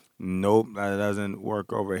 6. Nope, that doesn't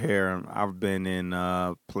work over here. I've been in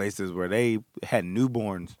places where they had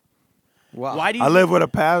newborns. Wow. Why do you? I lived with a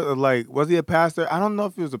pastor. Like, was he a pastor? I don't know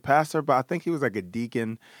if he was a pastor, but I think he was like a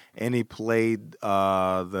deacon, and he played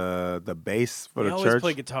the bass for They the always church.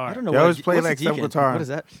 play guitar. I don't know. They always play what's a like some deacon? guitar. What is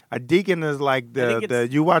that? A deacon is like I think the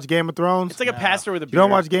it's- you watch Game of Thrones? It's like a pastor with a beard. You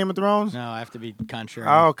don't watch Game of Thrones? No, I have to be contrary.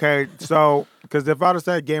 Oh, okay. So, because if I'd have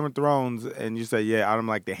said Game of Thrones and you say, yeah, I'm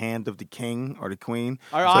like the hand of the king or the queen.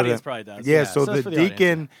 Our so audience the- probably does. Yeah, so So it's the for the audience,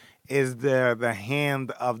 deacon is the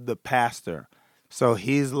hand of the pastor. So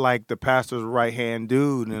he's like the pastor's right hand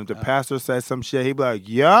dude, and if the pastor says some shit, he'd be like,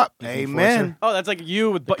 "Yup, He's amen." enforcer. Oh, that's like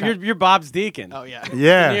you with you're Bob's deacon. Oh yeah.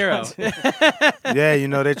 Yeah, Nero. yeah. You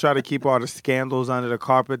know they try to keep all the scandals under the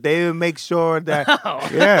carpet. They even make sure that, Oh.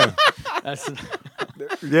 yeah, That's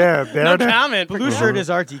yeah. They're No the, comment. blue shirt is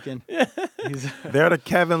our deacon. He's they're the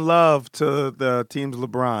Kevin Love to the team's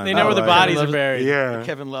LeBron. They know where the Like, bodies are loves- buried. Yeah,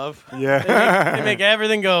 Kevin Love. yeah, They make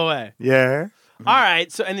everything go away. yeah. All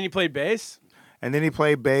right. So and then you played bass. And then he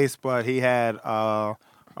played bass, but he had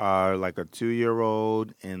like a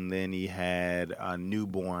 2-year-old, and then he had a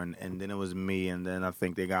newborn, and then it was me, and then I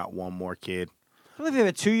think they got one more kid. I believe you have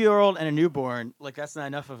a 2-year-old and a newborn. Like that's not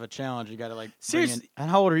enough of a challenge. You got to like. bring in- Seriously. And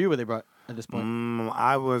how old are you when they brought at this point?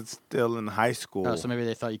 I was still in high school. Oh, so maybe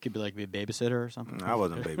they thought you could be like be a babysitter or something. I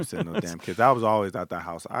wasn't babysitting no damn kids. I was always at the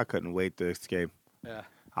house. I couldn't wait to escape. Yeah.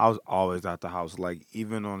 I was always at the house. Like,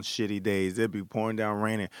 even on shitty days, it'd be pouring down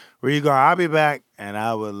raining. Where you go? I'll be back. And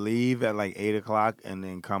I would leave at like 8 o'clock and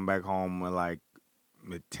then come back home at like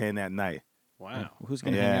 10 at night. Wow. Who's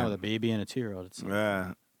gonna hang Yeah. out with a baby and a 2-year-old? It's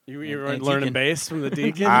Yeah. You were And learning deacon. bass from the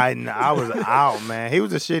deacon. I was out, man. He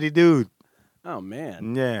was a shitty dude. Oh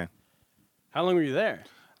man. Yeah. How long were you there?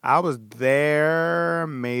 I was there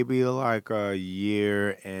maybe like a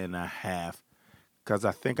year and a half because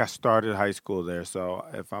I think I started high school there. So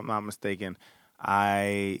if I'm not mistaken,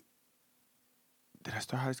 did I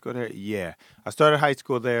start high school there? Yeah. I started high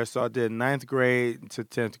school there. So I did 9th grade to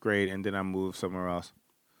 10th grade, and then I moved somewhere else.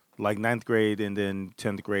 Like 9th grade and then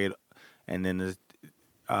 10th grade, and then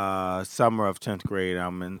the summer of 10th grade,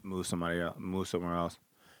 moved somewhere else.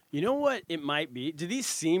 You know what it might be? Do these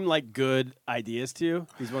seem like good ideas to you?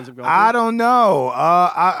 These ones I'm going I through? don't know.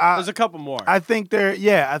 There's a couple more. I think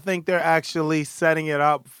they're actually setting it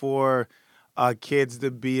up for kids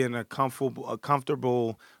to be in a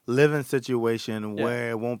comfortable living situation where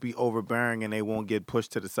it won't be overbearing and they won't get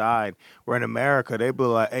pushed to the side. Where in America, they be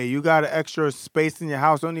like, "Hey, you got an extra space in your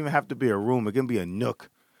house? Don't even have to be a room. It can be a nook."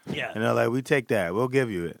 yeah. And they're like, "We take that. We'll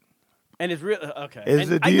give you it." And it's real. Okay.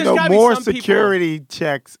 Is And it, you there's know, gotta be more some people- security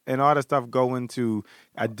checks and all that stuff go into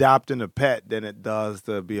adopting a pet than it does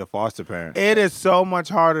to be a foster parent. It is so much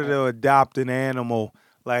harder to adopt an animal.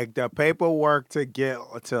 Like, the paperwork to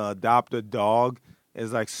adopt a dog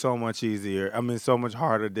is like so much easier. I mean, so much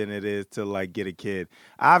harder than it is to like get a kid.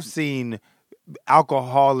 I've seen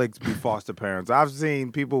alcoholics be foster parents. I've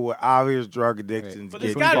seen people with obvious drug addictions. But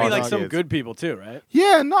there's get got to be foster like some kids. good people too, right?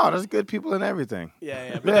 Yeah, no, there's good people in everything.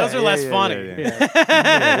 Yeah. But those are less funny.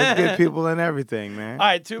 Yeah, there's good people in everything, man. All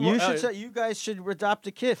right, two more. You guys should adopt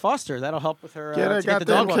a kid, foster. That'll help with her. Get her to get the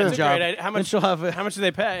goddamn dog kid. walking That's a job. great idea. How Then much? she'll have? How much do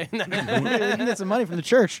they pay? You can get some money from the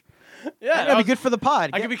church. Yeah, That'd be good for the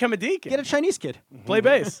pod. I could become a deacon. Get a Chinese kid. Play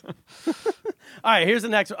bass. All right, here's the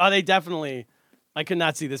next one. Oh, they definitely. I could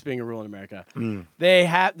not see this being a rule in America. They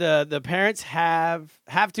have the parents have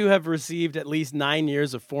to have received at least 9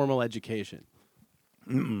 years of formal education.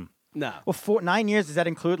 No. Well, 9 years, does that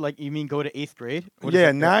include, like, you mean go to 8th grade? What is Yeah,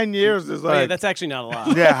 that? 9 years is Oh, yeah, like that's actually not a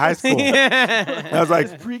lot. yeah, high school. I was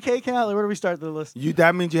like, Pre-K count? Like, where do we start the list?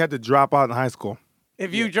 that means you had to drop out in high school.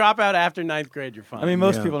 If you drop out after 9th grade, you're fine. I mean,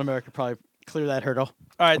 most Yeah. people in America probably clear that hurdle.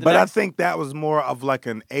 all right. But I think that was more of like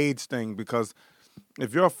an age thing because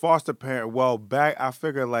if you're a foster parent, I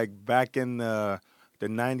figure like back in the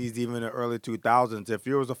 90s, even the early 2000s, if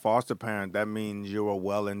you was a foster parent, that means you were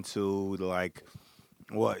well into like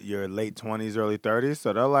your late 20s, early 30s.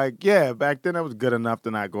 So they're like, yeah, back then it was good enough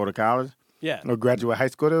to not go to college yeah. or graduate high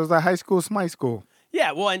school. It was like high school, smite school.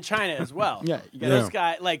 Yeah, well, in China as well. Yeah, you got Those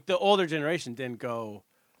guys, like the older generation didn't go,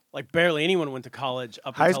 like barely anyone went to college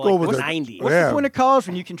up High until school like was the a- 90s. What's Yeah. the point of college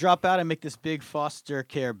when you can drop out and make this big foster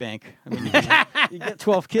care bank? I mean, you get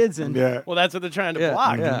 12 kids and Yeah. Well, that's what they're trying to yeah,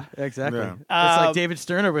 block. yeah, exactly. Yeah. It's like Um, David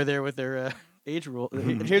Stern over there with their age rule,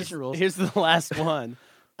 education rules. Here's the last one.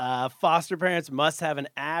 Foster parents must have an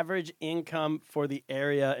average income for the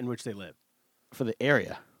area in which they live. for the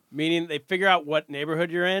area. Meaning they figure out what neighborhood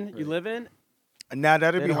you live in. Now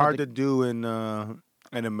that'd They be don't have hard the- to do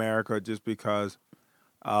in America just because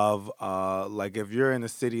of like if you're in a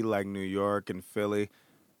city like New York and Philly,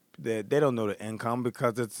 they don't know the income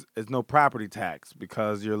because it's no property tax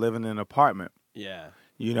because you're living in an apartment, Yeah.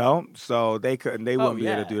 you know. So they wouldn't be able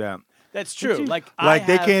yeah. to do that. That's true. Like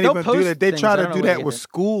they can't they'll even do post that. They things, try I to don't know do where they that get with it.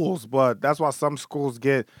 schools, but that's why some schools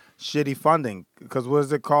get shitty funding. Because what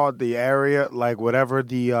is it called? The area, like whatever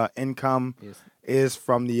the income is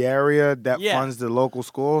from the area that Yeah. funds the local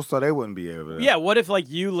schools, so they wouldn't be able to. Yeah, what if like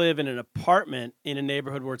you live in an apartment in a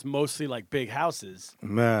neighborhood where it's mostly like big houses,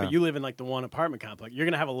 Man. but you live in like the one apartment complex? You're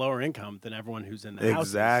gonna have a lower income than everyone who's in the houses.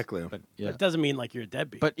 Exactly. But That doesn't mean like you're a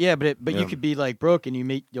deadbeat. But yeah, but Yeah. you could be like broke and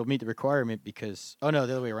you'll meet the requirement because the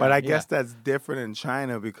other way around. But I Yeah. guess that's different in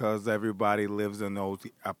China because everybody lives in those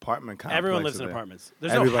apartment complexes. everyone lives in there. apartments.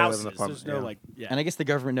 There's Everybody no lives in houses. apartments, There's no yeah. like yeah. And I guess the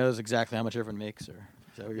government knows exactly how much everyone makes, or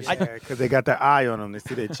is that what you're saying? Yeah, because they got their eye on them. They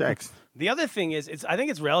see their checks. The other thing is, I think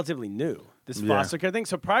it's relatively new. This Yeah. foster care thing.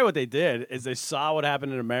 So probably what they did is they saw what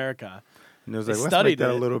happened in America. And it was They like, let's studied make that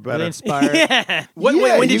it. a little Were they better. inspired? Yeah. When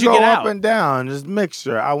Yeah, did you go get up out? and down, just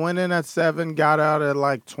mixture. I went in at 7, got out at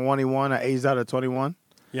like 21. I aged out at 21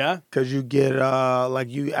 Yeah. because you get like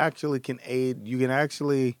you actually can aid. You can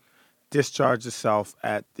actually discharge yourself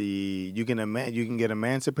at the. You can get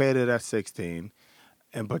emancipated at 16,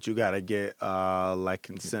 but you gotta get like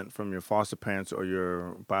consent from your foster parents or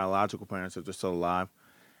your biological parents if they're still alive.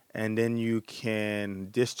 And then you can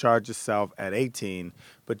discharge yourself at 18,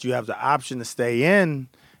 but you have the option to stay in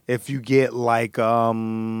if you get like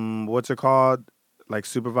what's it called, like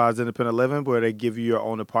supervised independent living, where they give you your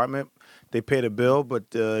own apartment. They pay the bill,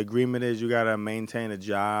 but the agreement is you gotta maintain a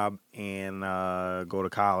job and go to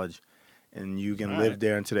college, and you can live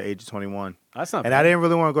there until the age of 21. That's not And bad. I didn't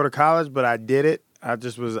really want to go to college, but I did it. I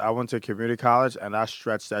went to community college and I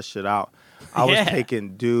stretched that shit out. I was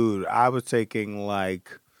taking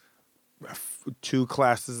like 2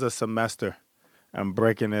 classes a semester and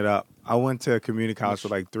breaking it up. I went to community college for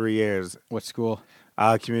like 3 years. What school?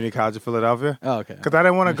 Community College of Philadelphia. Oh, okay. Because I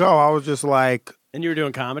didn't want to go. I was just like, And you were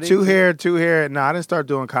doing comedy? 2 here, 2 here. No, I didn't start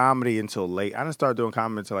doing comedy until late. I didn't start doing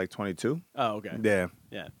comedy until like 22. Oh, okay. Yeah.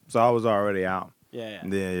 Yeah. So I was already out. Yeah.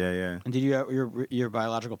 Yeah. And did you have your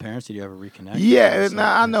biological parents? Did you ever reconnect? Yeah, Or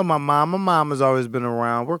nah, I know my mom. My mom has always been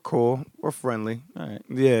around. We're cool. We're friendly. All right.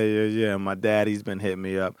 Yeah. My daddy's been hitting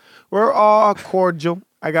me up. We're all cordial.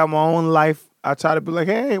 I got my own life. I try to be like,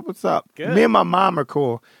 hey, what's up? Good. Me and my mom are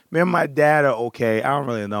cool. Me and my dad are okay. I don't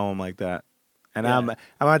really know him like that. And Yeah.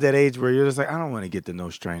 I'm at that age where you're just like, I don't want to get to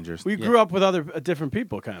know strangers. We grew up with other different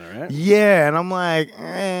people, kind of, right? Yeah, and I'm like,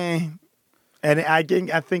 And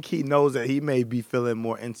I think he knows that he may be feeling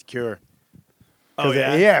more insecure. Oh,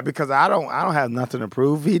 yeah? Yeah, because I don't have nothing to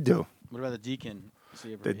prove. He do. What about the deacon? Is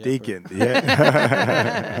he ever The hit deacon. Yeah.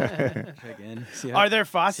 Check in. See how- Are there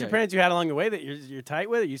foster Yeah. parents you had along the way that you're tight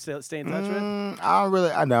with? Or you still stay in touch with?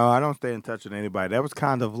 I don't stay in touch with anybody. That was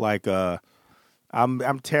kind of like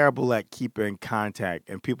I'm terrible at keeping contact,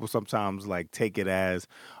 and people sometimes like take it as,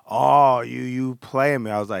 oh, you playing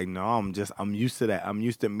me. I was like, no, I'm used to that. I'm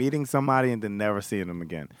used to meeting somebody and then never seeing them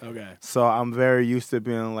again. Okay. So I'm very used to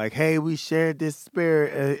being like, hey, we shared this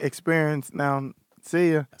experience. Now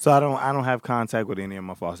see ya. So I don't have contact with any of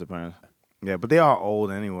my foster parents. Yeah, but they are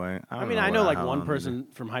old anyway. I mean, I know like one person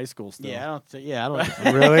from high school still. Yeah, I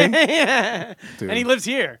don't. Really? Yeah. Dude. And he lives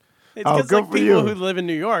here. It's Oh, because good like for people you. who live in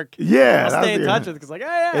New York, Yeah, I'll that's stay in the- touch with because like, oh,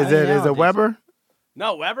 yeah. Is it Weber?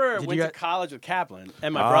 No, Weber Did went you to get- college with Kaplan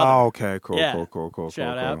and my brother. Oh, okay, cool, Yeah. cool.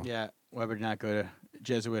 Shout cool. out. Yeah, Weber did not go to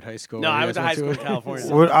Jesuit high school. No, You I guys went to high school in it?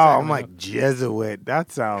 California. What, I'm like Jesuit. That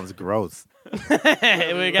sounds gross. We got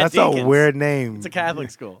That's deacons. a weird name. It's a Catholic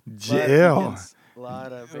school. Ew. A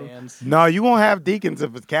lot of bands. No, you won't have deacons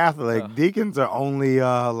if it's Catholic. Oh. Deacons are only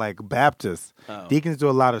like Baptists. Oh. Deacons do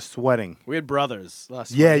a lot of sweating. We had brothers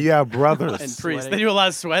Yeah, you have brothers. and priests. Sweating. They do a lot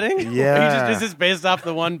of sweating. Yeah. Is this based off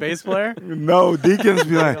the one bass player? No, deacons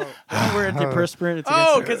be like, We're antiperspirant. It's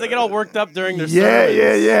Oh, against because they get all worked up during their yeah,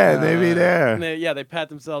 sermons. they be there. And they pat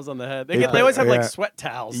themselves on the head. They Yeah. always have like Yeah. sweat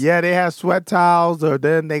towels. Yeah, they have sweat towels, or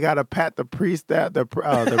then they gotta pat the priest down. That's part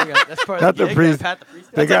Not of the gig, priest. Pat the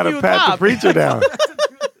priest. They That's like gotta you with pat the Bob. preacher down.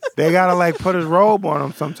 They gotta like put his robe on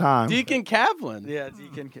him sometimes. Deacon Kaplan. Yeah,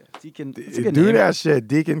 Deacon. It's a good Do name. that shit,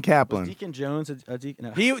 Deacon Was Kaplan. Deacon Jones a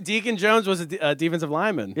deacon? No. Deacon Jones was a defensive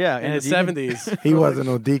lineman. Yeah, in and the a deacon. 70s. He wasn't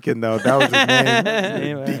no deacon though. That was his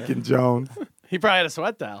name, name, Deacon Jones. He probably had a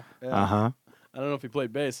sweat towel. Uh-huh. I don't know if he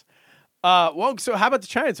played bass. Well, so how about the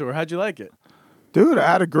China tour? How'd you like it? Dude, I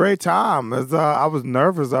had a great time. I was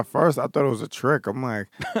nervous at first. I thought it was a trick. I'm like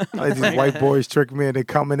these white boys trick me into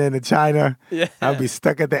coming into China. Yeah. I'd be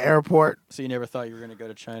stuck at the airport. So you never thought you were going to go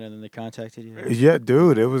to China, and then they contacted you? Yeah,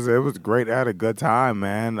 dude, it was great. I had a good time,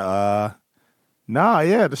 man. The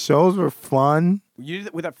shows were fun.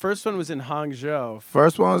 That first one was in Hangzhou.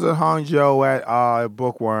 First one was in Hangzhou at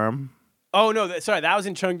Bookworm. Oh no, sorry, that was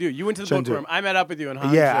in Chengdu. You went to the Chengdu. Bookworm. I met up with you in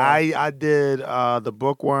Hangzhou. Yeah, I did the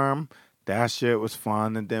Bookworm. That shit was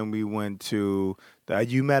fun. And then we went to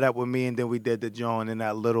you met up with me, and then we did the joint in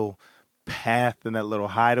that little path in that little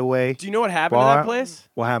hideaway. Do you know what happened bar. to that place?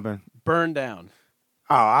 What happened? Burned down.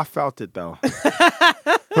 Oh, I felt it though.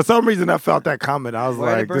 For some reason, I felt that coming. I was Why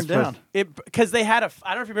did like, it burn this place- down? Because they had I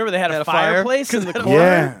don't know if you remember, they had a fire? fireplace in the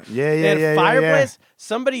corner. Yeah, They had a yeah. fireplace.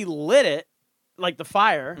 Somebody lit it, like the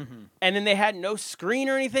fire, and then they had no screen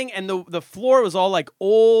or anything, and the floor was all like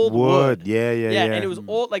old wood. Yeah. And it was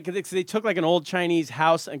old, like they took like an old Chinese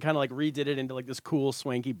house and kind of like redid it into like this cool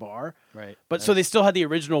swanky bar. Right. But so they still had the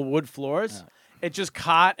original wood floors. It just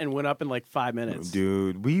caught and went up in like 5 minutes.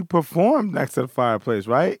 Dude, we performed next to the fireplace,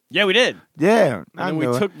 right? Yeah, we did. Yeah, And then we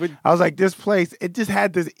took. I was like, this place. It just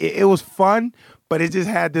had this. It was fun, but it just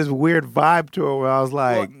had this weird vibe to it. Where I was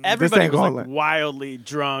like, this everybody ain't was going. like wildly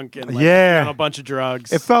drunk and like Yeah. on a bunch of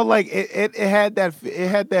drugs. It felt like it had that. It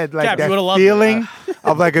had that like Cap, you that would've loved it. feeling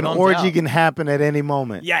of like an No orgy doubt. can happen at any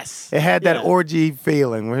moment. Yes. It had that Yeah. orgy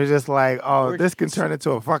feeling where it's just like, oh, this can turn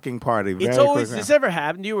into a fucking party. It's very always quickly. this ever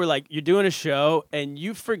happened to you where like you're doing a show and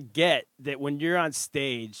you forget that when you're on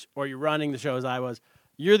stage or you're running the show as I was,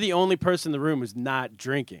 you're the only person in the room who's not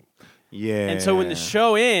drinking. Yeah. And so when the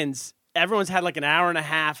show ends, everyone's had like an hour and a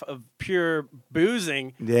half of pure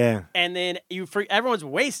boozing, Yeah. and then everyone's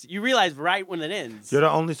wasted. You realize right when it ends. You're the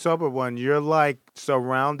only sober one. You're like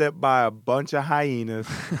surrounded by a bunch of hyenas.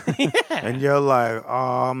 And you're like,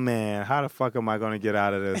 oh man, how the fuck am I going to get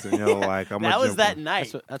out of this? And you're like, I'm that was that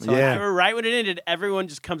night. That's Yeah. I remember right when it ended, everyone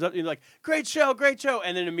just comes up and you're like, great show.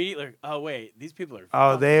 And then immediately, like, oh, wait, these people are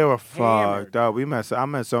Oh, they were hammered. fucked up. I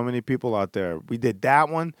met so many people out there. We did that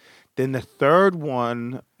one. Then the third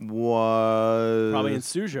one was Probably in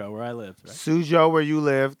Suzhou, where I lived, right? Suzhou, where you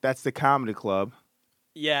live. That's the comedy club.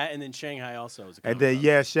 Yeah, and then Shanghai also was a And comedy then club.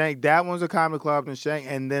 yeah, Shank. That one's a comedy club in Shank.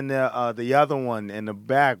 And then the other one in the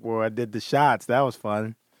back where I did the shots. That was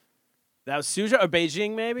fun. That was Suzhou or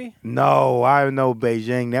Beijing, maybe? No, I know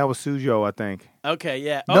Beijing. That was Suzhou, I think. Okay,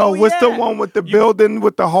 yeah. No, Oh, what's the yeah. one with the building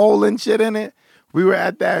with the hole and shit in it? We were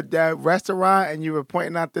at that restaurant and you were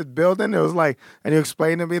pointing out this building. It was like, and you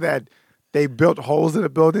explained to me that they built holes in the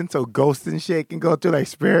building so ghosts and shit can go through like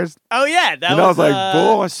spirits. Oh, yeah. That And I was like, Suzhou.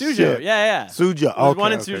 bullshit. Yeah. Suzhou. There's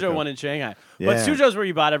one in Okay, Suzhou, okay. one in Shanghai. Yeah. But Suzhou's where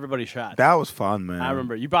you bought everybody shots. That was fun, man. I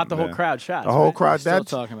remember. You bought the whole Yeah. crowd shots. The whole right? crowd. Still That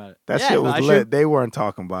talking about it. that Yeah, shit but was I lit. should- They weren't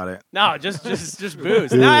talking about it. No, just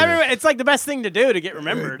booze. No, it's like the best thing to do to get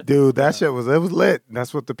remembered. Dude, that shit was lit.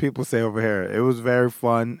 That's what the people say over here. It was very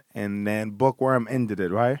fun. And then Bookworm ended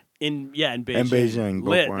it, right? In Beijing. In Beijing,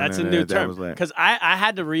 Lit. Bookworm, That's a yeah, new that term. was lit. Because I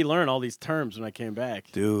had to relearn all these terms when I came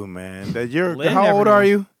back. Dude, man. Lynn How never old knew. are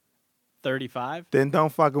you? 35. Then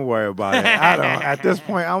don't fucking worry about it. I don't. At this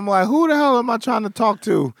point, I'm like, who the hell am I trying to talk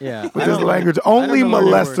to Yeah. with this language? Only know any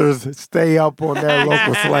molesters stay up on their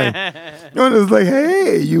local slang. You know, it's like,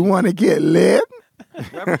 hey, you want to get lit?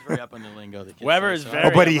 Weber's very up on the lingo. the kids Weber say, is so. very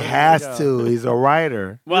Oh, but he up on the has lingo. to. He's a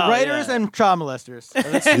writer. Well, Writers yeah. and child molesters.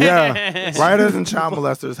 Yeah, writers and child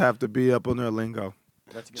molesters have to be up on their lingo.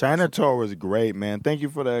 That's a good China tour was great, man. Thank you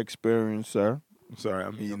for the experience, sir. I'm sorry,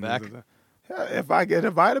 I'm eating back? this. Yeah, if I get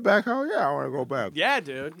invited back, oh yeah, I want to go back. Yeah,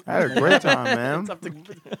 dude. I had a great time, man. It's up to...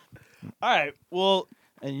 All right. Well,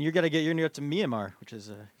 And you're near to Myanmar, which is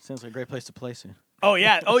sounds like a great place to play soon. oh,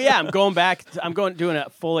 yeah. I'm going back. I'm doing a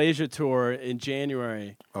full Asia tour in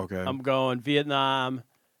January. Okay. I'm going Vietnam,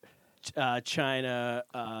 China,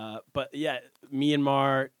 but yeah,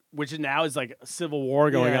 Myanmar, which is now is like a civil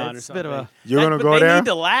war going Yeah, on or it's a bit something. of a- You're gonna But go they there? need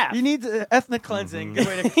to laugh. You need ethnic cleansing. Good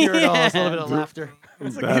way to cure it all. It's a little bit of laughter.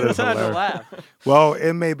 It's a That good is time to hilarious. laugh. Well,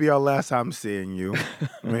 it may be our last time seeing you.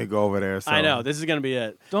 Let me go over there. So. I know. This is going to be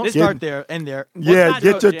it. Don't This- start there. End there. Yeah, not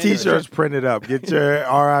get your till January. T-shirts printed up. Get your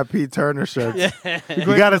R.I.P. Turner shirts. You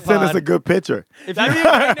Great got to for the send us pod. a good picture. That'd be a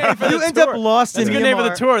great name for You the end tour. up lost That's a in good name for the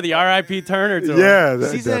Myanmar. tour, the R.I.P. Turner tour. Yeah.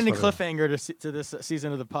 Season-ending that's what cliffhanger to this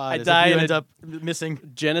season of the pod. I is if die you in end a- up missing,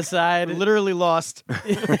 Genocide. literally lost.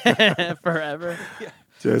 Forever.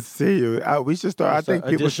 Just see you. We should start. I think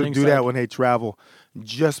people should auditioning do that site. when they travel.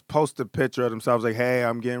 Just post a picture of themselves, like, "Hey,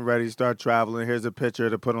 I'm getting ready to start traveling. Here's a picture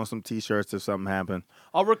to put on some T-shirts if something happened."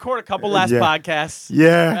 I'll record a couple last Yeah. podcasts.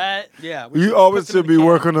 Yeah, Right? Yeah. you always should be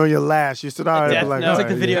working on your last. You should already Death be like, Note. It's like "All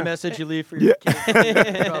the right, video yeah." message you leave for your kids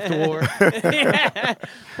go off to war. Yeah.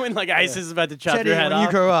 When like ISIS is about to chop Teddy, your head when off.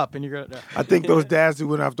 you grow up and you grow up. I think those dads who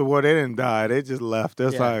went off the war, they didn't die. They just left.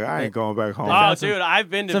 It's Yeah. like, I ain't going back home. Oh, dude, I've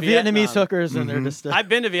been to So Vietnam. Vietnamese hookers and they're just. I've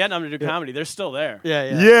been to Vietnam to do comedy. They're still there. yeah.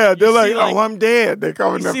 yeah, they're You like, see, like- "Oh, I'm dead." They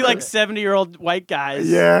come in You there see like 70-year-old white guys.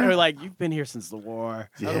 Yeah. They're like, you've been here since the war.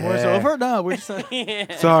 Oh, the war's over? No, we're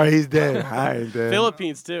just Sorry, he's dead. I ain't dead.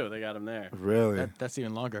 Philippines too. They got him there. Really? that's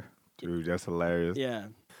even longer. Dude, that's hilarious. Yeah.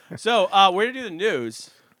 So we're gonna do the news.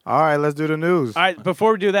 All right, let's do the news. All right.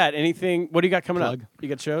 Before we do that, anything? What do you got coming Plug. up? You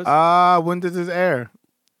got shows When does this air?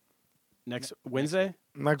 next Wednesday?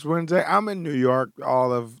 Next Wednesday. I'm in New York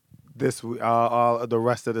all of this all of the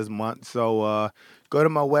rest of this month. So go to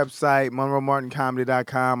my website,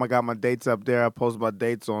 monroemartincomedy.com. I got my dates up there. I post my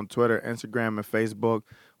dates on Twitter, Instagram, and Facebook,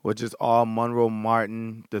 which is all Monroe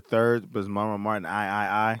Martin the third, but it's Monroe Martin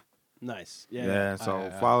I. Nice. Yeah,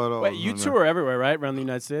 so follow those. Wait, you tour everywhere, right? Around the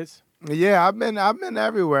United States? Yeah, I've been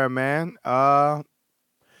everywhere, man.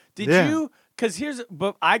 Did Yeah. you? Because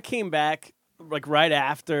but I came back like right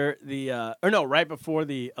after the, right before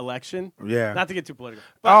the election. Yeah. Not to get too political.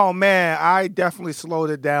 But Oh man, I definitely slowed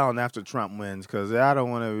it down after Trump wins because I don't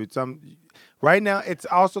want to. Right now, it's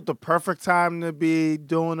also the perfect time to be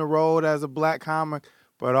doing the road as a black comic,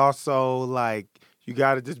 but also like you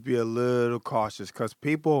got to just be a little cautious because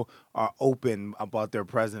people are open about their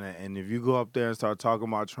president, and if you go up there and start talking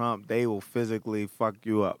about Trump, they will physically fuck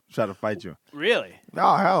you up, try to fight you. really?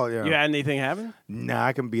 Oh hell yeah! You had anything happen? Nah,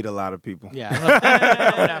 I can beat a lot of people. Yeah,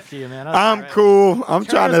 I went after you, man. I'm cool. I'm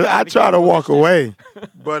trying to. I try to walk careful. away,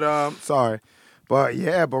 but sorry, but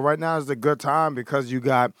yeah. But right now is a good time because you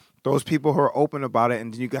got those people who are open about it,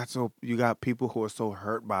 and you got people who are so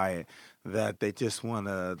hurt by it that they just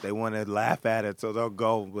wanna laugh at it, so they'll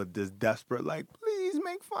go with this desperate like, please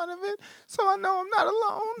make fun of it, so I know I'm not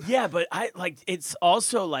alone. Yeah, but it's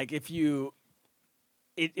also like if you.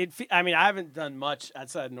 I mean, I haven't done much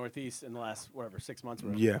outside of Northeast in the last 6 months. Or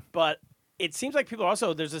whatever. Yeah. But it seems like people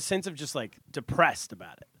also there's a sense of just like depressed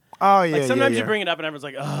about it. Oh yeah, Like sometimes yeah. you bring it up and everyone's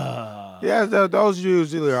like, ugh. Yeah, those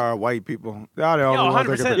usually are white people. They're the only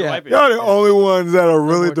ones that 100% can- white people. Y'all the only ones that are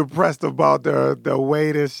really depressed about the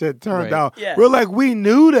way this shit turned Right. out. Yeah. We're like, we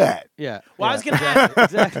knew that. Yeah. Well, I yeah. was gonna ask.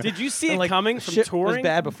 Exactly. Did you see And, it like, coming from shit touring? was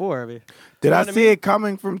bad before. I mean, Did I what I see mean? it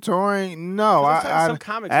coming from touring? No, I was talking to some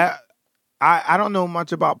comics. I don't know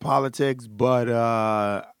much about politics, but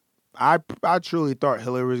I truly thought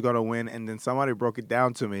Hillary was gonna win, and then somebody broke it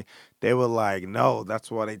down to me. They were like, "No, that's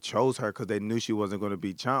why they chose her because they knew she wasn't going to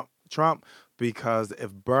beat Trump. Because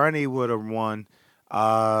if Bernie would have won,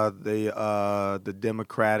 the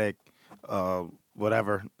Democratic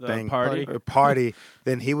whatever The thing party?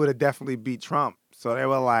 then he would have definitely beat Trump. So they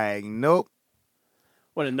were like, nope.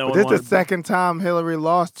 What, no But one this is the wanted- second time Hillary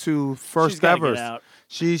lost to She's first gotta get evers. out.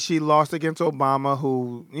 She lost against Obama,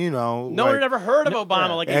 who No one like- had ever heard of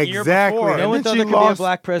Obama like a year Exactly. before. And no one then thought she there could be a lost-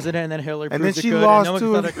 black president, and then Hillary and proved then she it could, lost and to-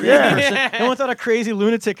 no one thought a crazy yeah. person, no one thought a crazy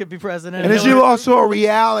lunatic could be president. And then she Hillary- lost to a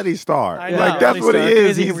reality star. I know. Like that's reality what star, he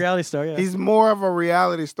is. Crazy reality star. Yeah. He's more of a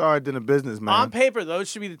reality star than a businessman. On paper, those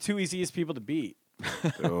should be the two easiest people to beat.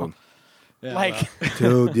 Dude. Yeah, Like,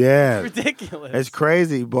 Dude, yeah. ridiculous. It's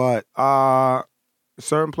crazy, but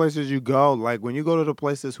certain places you go, like when you go to the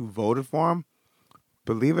places who voted for him,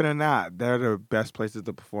 believe it or not, they're the best places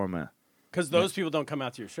to perform at. Because those people don't come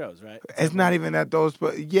out to your shows, right? It's not even that those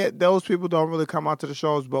people don't really come out to the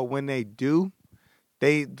shows, but when they do,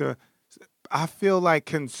 I feel like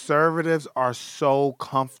conservatives are so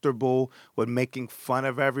comfortable with making fun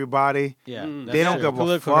of everybody. yeah. Mm. that's They don't true. give a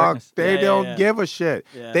Political fuck. correctness. They Yeah, don't yeah. give a shit.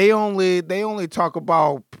 Yeah. They only talk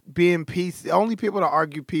about being PC. Only people that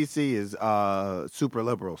argue PC is super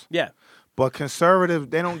liberals. Yeah. But conservatives,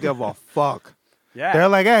 they don't give a fuck. Yeah. They're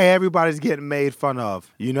like, hey, everybody's getting made fun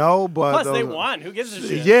of, But Plus, they those- won. Who gives a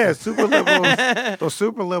shit? Yeah, super liberals. Those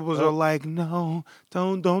super liberals are like, no,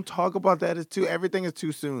 don't talk about that. Everything is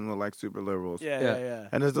too soon. With like super liberals. Yeah.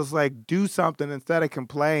 And it's just like, do something instead of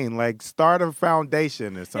complain. Like, start a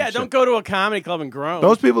foundation or something. Yeah, don't go to a comedy club and groan.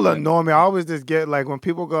 Those people annoy me. I always just get like when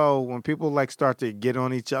people like start to get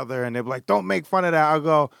on each other and they're like, don't make fun of that. I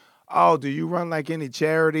go, oh, do you run like any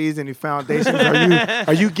charities, any foundations?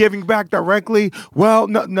 Are you giving back directly? Well,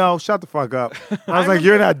 no, shut the fuck up. I was like,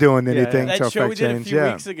 you're not doing anything to that show we affect did a change. few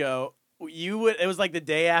Yeah. weeks ago. It was like the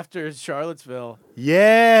day after Charlottesville.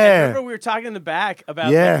 Yeah. Remember we were talking in the back about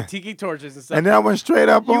Yeah. like, the tiki torches and stuff. And then I went straight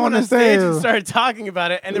up you on went the on stage stage. and started talking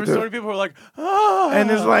about it, and there were so many people who were like, "Oh!" And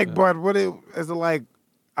it's like, but is it like?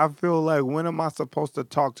 I feel like when am I supposed to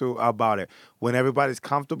talk about it? When everybody's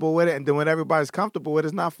comfortable with it, and then when everybody's comfortable with it,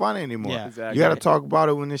 it's not fun anymore. Yeah. Exactly. You got to talk about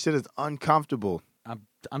it when this shit is uncomfortable.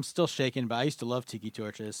 I'm still shaking, but I used to love tiki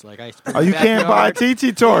torches. Like I used to put Oh, in you my can't buy a backyard.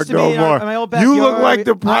 tiki torch to no be in more. my old You look backyard. like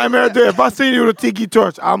the primary. If I see you with a tiki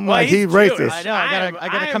torch, I'm Well, like, he's he's Jewish. racist. I know. I gotta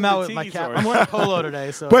I come am out the with my tiki cap. torch. I'm wearing a polo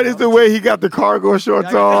today, so. But it's the way he got the cargo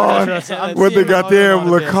shorts on with the goddamn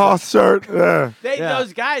Lacoste shirt. Yeah. Yeah.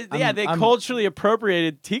 Those guys, they I'm- culturally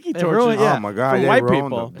appropriated tiki They torches ruined- yeah. Oh my God, from they white ruined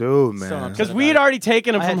people. them. Dude, So man. upset. Because we had already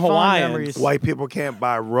taken them I had from fond Hawaiians. memories. White people can't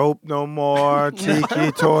buy rope no more.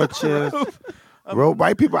 Tiki torches. Rope.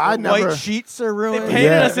 White people, I never. White sheets are They ruined. painted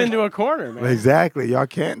Yeah. us into a corner, man. Exactly. Y'all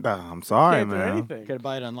can't. I'm sorry, Can't do man. anything. Gotta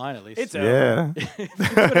buy it online at least. It's Yeah.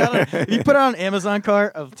 If you put it on an Amazon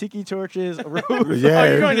cart of tiki torches, a rope, Oh, Yeah.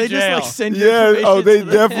 you're going to they just jail. like send you Yeah. information Oh, they to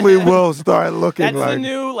the- definitely will start looking That's like. the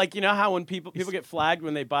new, like, you know how when people get flagged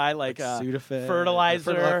when they buy like Sudafed,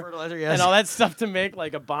 fertilizer, fertilizer, yes. and all that stuff to make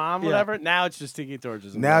like a bomb, Yeah. whatever. Now it's just tiki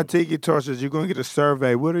torches. and Now, rope. tiki torches, you're going to get a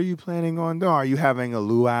survey. What are you planning on doing? Are you having a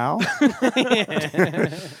luau?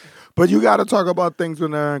 But you got to talk about things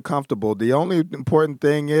when they're uncomfortable. The only important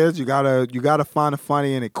thing is you gotta find the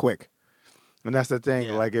funny in it quick. And that's the thing.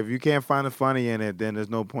 Yeah. Like, if you can't find the funny in it, then there's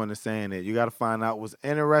no point in saying it. You got to find out what's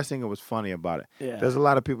interesting and what's funny about it. Yeah. There's a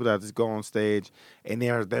lot of people that just go on stage and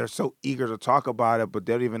they're so eager to talk about it, but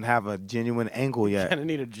they don't even have a genuine angle yet. Kind of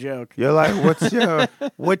need a joke. You're like,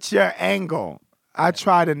 what's your angle? I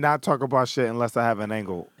try to not talk about shit unless I have an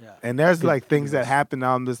angle. Yeah. And there's like things that happen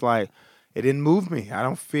now. I'm just like, it didn't move me. I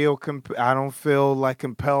don't feel like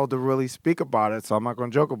compelled to really speak about it, so I'm not gonna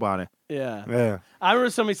joke about it. Yeah. Yeah. I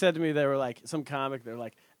remember somebody said to me, they were like, some comic, they're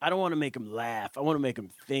like, I don't want to make them laugh. I want to make them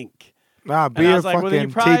think. Nah, And be I a was like, well, then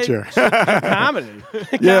you fucking probably teacher. should do comedy.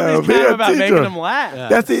 Yeah, Comedy's be kind a of about making teacher. them laugh. Yeah.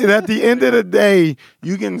 That's it. At the end of the day,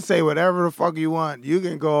 you can say whatever the fuck you want. You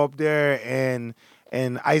can go up there and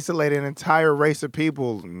isolate an entire race of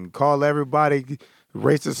people and call everybody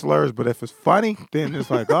racist slurs. But if it's funny, then it's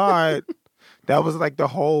like, all right. That was like the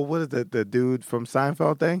whole, what is it, the dude from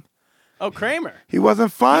Seinfeld thing? Oh, Kramer. He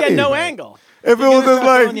wasn't He funny. had no angle. If it was just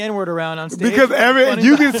throwing like, the N-word around on stage. because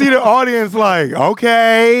you can see the audience like,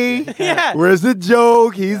 okay, Yeah. where's the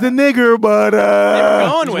joke? He's a nigger, but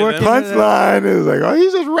going with him. punchline is like, oh,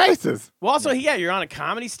 he's just racist. Well, also, yeah, you're on a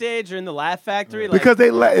comedy stage, you're in the Laugh Factory. Like, Because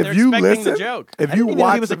if they're you expecting listen, the joke. if I you didn't even know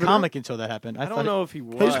watch he was a the video- comic until that happened. I don't know if he he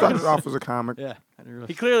was. started off as a comic. Yeah. I didn't really.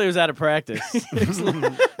 He clearly was out of practice. He's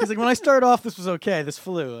like, when I started off, this was okay. This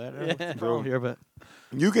flew. I don't know what's the problem here, but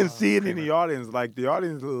You can see it in the audience. Like, the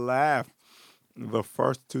audience laughed the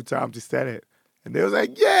first 2 times he said it. And they was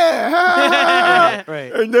like, yeah.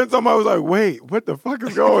 right. And then somebody was like, wait, what the fuck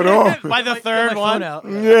is going on? By the Get third my one. phone out.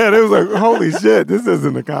 Yeah, they was like, holy shit, this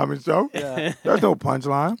isn't a comedy show. Yeah. There's no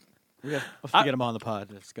punchline. We'll have to get him on the pod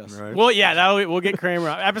to discuss. Right. Well, yeah, we'll get Kramer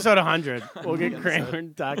on. Episode 100. We'll get Kramer to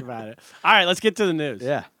talk about it. All right, let's get to the news.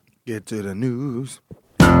 Yeah. Get to the news.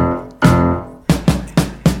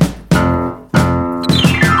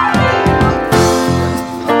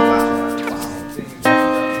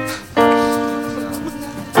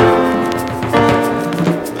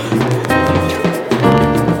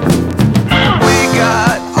 We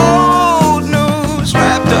got old news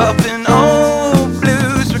wrapped up in old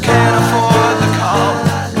blues. We can't afford the call.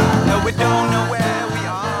 No, we don't know where we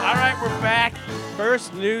are. All right, we're back.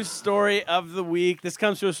 First news story of the week. This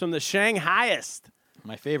comes to us from the Shanghaiist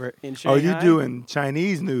My favorite. in Oh, Shanghai. you doing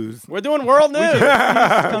Chinese news? We're doing world news.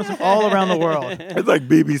 Comes from all around the world. It's like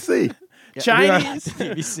BBC. Chinese.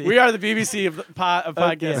 BBC. We are the BBC of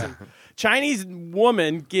podcasting. Chinese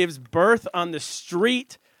woman gives birth on the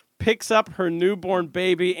street, picks up her newborn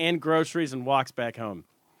baby and groceries, and walks back home.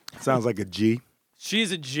 Sounds like a G.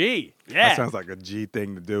 She's a G. Yeah. That sounds like a G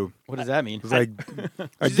thing to do. What does that mean? It's like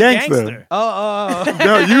a She's gangster. Oh.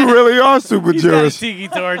 No, you really are super He's got a Jewish. tiki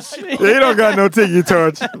torch. He don't got no tiki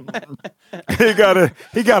torch. he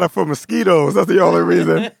got it for mosquitoes. That's the only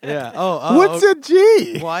reason. Yeah. Oh. What's a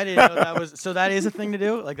G? Well, I didn't know that was. So that is a thing to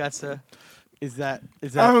do. Like that's a. Is that? I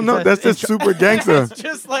don't know. That's just super gangster. It's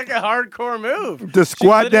just like a hardcore move. To She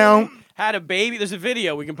squat literally down. Had a baby. There's a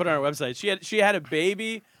video we can put on our website. She had a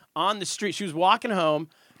baby on the street. She was walking home.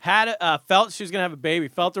 Felt she was gonna have a baby.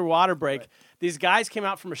 Felt her water break. Right. These guys came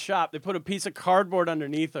out from a shop. They put a piece of cardboard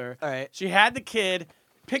underneath her. All right. She had the kid,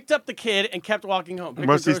 picked up the kid, and kept walking home. Picked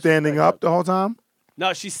Was her she standing groceries up the whole time?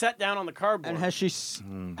 No, she sat down on the cardboard. And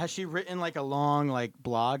has she written like a long like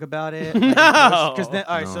blog about it? No. Because then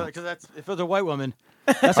all right, so because that's if it was a white woman,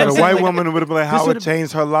 that's what Or I'm the saying, white like, woman would have been like, how it would've-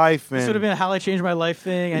 changed her life. This would have And been a how I changed my life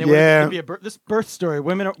thing, and Yeah. it would be this birth story.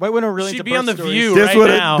 White women are really She'd into be birth on The stories. View. this right would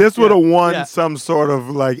now. have won Yeah. some sort of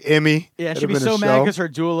like Emmy. Yeah, It'd she'd be have been a so mad show. because her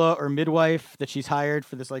doula or midwife that she's hired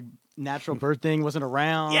for this like natural birth thing wasn't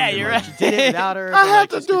around. Yeah, and, you're like, right. She did it without her. I but, had like,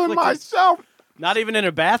 to she's do it conflicted. myself. Not even in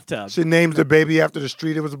a bathtub. She names the baby after the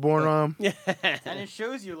street it was born on. Yeah. And it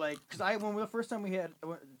shows you, like, because the first time we had,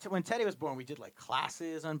 when Teddy was born, we did, like,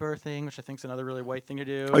 classes on birthing, which I think is another really white thing to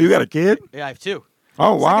do. Oh, you got a kid? Yeah, I have 2.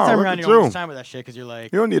 Oh, Second wow. time Look around, at you don't you. waste time with that shit because you're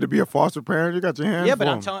like, You don't need to be a foster parent. You got your hands yeah, but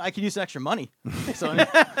full. I'm telling, I could use extra money. So,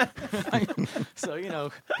 so you know,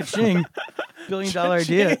 ka-ching, $1 billion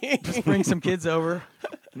idea. Just bring some kids over,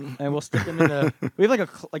 and we'll stick them in the. We have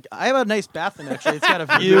I have a nice bathroom actually. It's got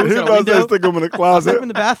a view. It's He's got a about to say window. stick them in the Stick closet. them in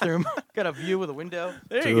the bathroom. Got a view with a window.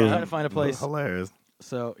 There you Dude. Trying go. to find a place. Hilarious.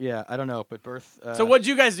 So yeah, I don't know, but birth. So what'd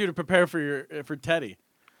you guys do to prepare for Teddy?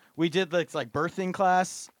 We did like birthing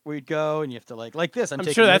class. We'd go and you have to like this. I'm I'm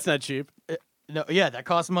taking sure that's this. not cheap. No, yeah, that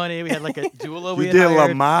costs money. We had like a doula. You did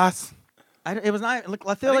Lamaze? It was not. Look,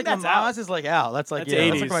 I feel I like think that's out. Lamaze is like out. That's like That's that's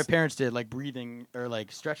like 80s. what my parents did, like breathing or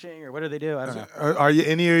like stretching or what do they do? I don't know. Are you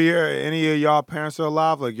any of y'all parents are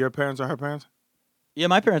alive? Like your parents or her parents? Yeah,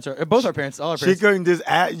 my parents are both our parents. All our She parents. couldn't just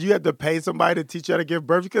ask. You had to pay somebody to teach you how to give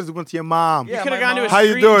birth because it went to your mom. Yeah, You could have my gone to a mom- How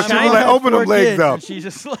you street doing? in She was China. like, open them 4 legs kids, up. and she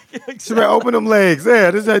just like. She like, open them legs.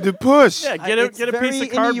 Yeah, this had to push. Yeah, It's get a piece very-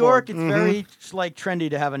 of cardboard. In New York, it's Mm-hmm. very like trendy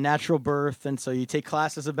to have a natural birth, and so you take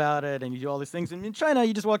classes about it, and you do all these things. And in China,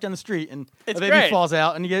 you just walk down the street, and It's a baby great. falls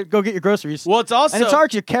out, and you go get your groceries. Well, it's also and it's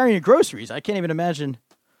hard. You're carrying your groceries. I can't even imagine.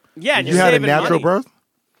 Yeah, and You you're had a saving natural money. birth?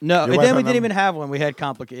 No, Your and wife then we had didn't them? even have one. We had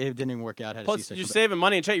complicated. It didn't even work out. Had a Plus, C-section, you're but- saving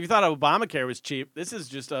money in China. You thought Obamacare was cheap. This is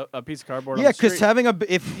just a piece of cardboard. Yeah, because because having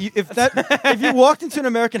if you walked into an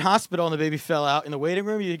American hospital and the baby fell out in the waiting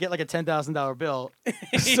room, you'd get like a $10,000 bill. So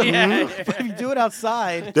if you do it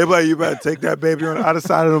outside, They be like, you better take that baby on the other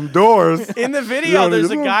side of them doors. in the You video, know, there's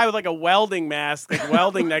a you know. guy with like a welding mask, like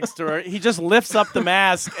welding next to her. He just lifts up the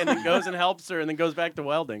mask and then goes and helps her, and then goes back to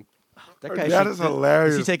welding. that guy That should- is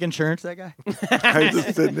hilarious. Does he take insurance? That guy? I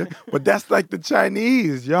just sitting there. But that's like the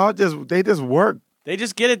Chinese. Y'all they just work. They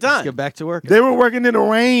just get it Let's done. get back to work. They were working in the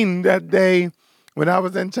rain that day when I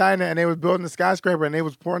was in China and they was building the skyscraper and they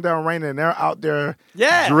was pouring down rain and they're out there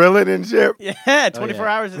Yeah. drilling and shit. Yeah, 24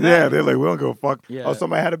 hours a day. Yeah, they're like, we don't give a fuck. Yeah. Oh,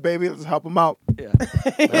 somebody had a baby, let's help them out. Yeah.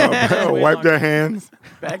 Wipe their hands.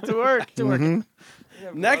 Back to work.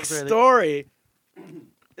 Mm-hmm. Next story.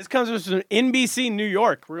 This comes from NBC New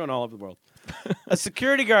York. We're going all over the world. A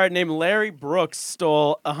security guard named Larry Brooks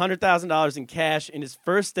stole $100,000 in cash in his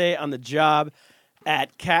first day on the job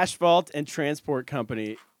at Cash Vault and Transport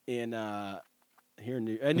Company in here in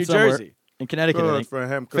New Somewhere Jersey. in Connecticut. I Good think. for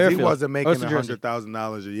him because he Fairfield. wasn't making New Jersey.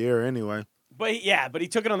 $100,000 a year anyway. But he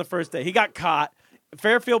took it on the first day. He got caught.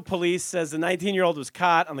 Fairfield police says the 19-year-old was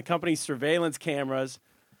caught on the company's surveillance cameras.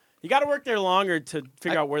 You got to work there longer to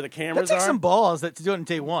figure out where the That cameras takes are. some balls to do it in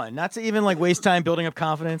day one. Not to even like waste time building up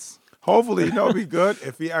confidence. Hopefully, it'd be good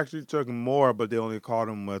if he actually took more, but they only caught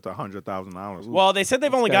him with $100,000. Well, they said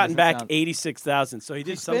they've only guy gotten doesn't back sound- 86,000, so he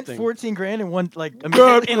did He spent something 14 grand in one like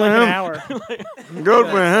Good in for like him. an hour. Good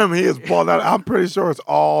for him. He is balled out. I'm pretty sure it's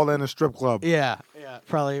all in a strip club. Yeah,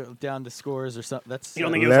 probably down to scores or something. That's You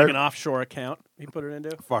don't think it was Larry- like an offshore account he put it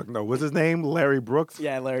into? Fuck no. What's his name? Larry Brooks?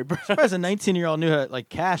 Yeah, Larry Brooks. as a 19-year-old knew how to, like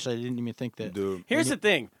cash. I didn't even think that. Dude. Here's the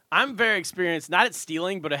thing. I'm very experienced, not at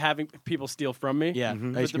stealing, but at having people steal from me. Yeah,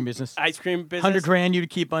 ice cream business. Ice cream business. 100 grand you'd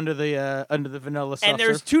keep under the vanilla soft And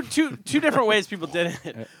there's serve. two different ways people did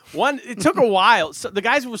it. One, it took a while. So the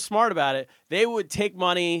guys who were smart about it, they would take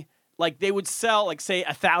money, like they would sell, like say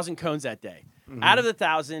 1,000 cones that day. Out of the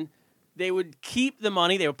 1,000, they would keep the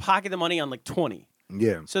money. They would pocket the money on like 20.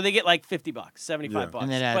 Yeah. So they get like $50, $75. Yeah.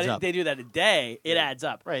 And it adds but up. they do that a day, it adds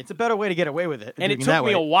up. Right, it's a better way to get away with it. And it doing took that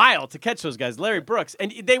me way. a while to catch those guys, Larry Brooks, and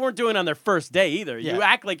they weren't doing it on their first day either. Yeah. You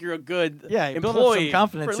act like you're a good Yeah, you build up some employee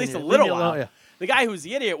confidence for at in least you. a Leave little me alone, while. yeah. The guy who's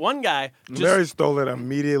the idiot, one guy, just, Larry stole it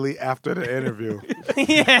immediately after the interview.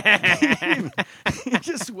 yeah, He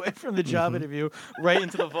just went from the job interview right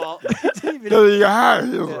into the vault. You're hired.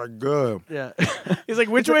 He was like, good. Yeah. he's like,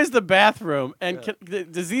 which way is the bathroom? And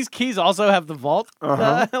does these keys also have the vault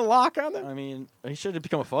lock on them? I mean, he should have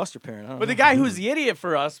become a foster parent. I don't But the know. guy who's the idiot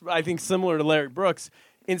for us, I think similar to Larry Brooks,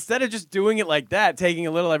 instead of just doing it like that, taking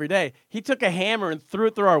a little every day, he took a hammer and threw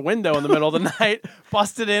it through our window in the middle of the night,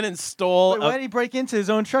 busted in and stole. Wait, why did he break into his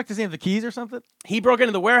own truck? Does he have the keys or something? He broke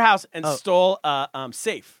into the warehouse and Oh. stole a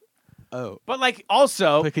safe. Oh. But like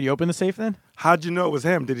also, Wait, could you open the safe then? How'd you know it was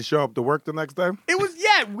him? Did he show up to work the next day? it was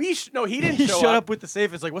no, he didn't He show showed up with the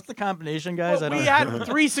safe. It's like, what's the combination, guys? Well, I we don't had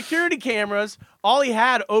 3 security cameras. All he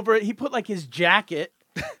had over it, he put like his jacket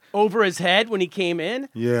over his head when he came in.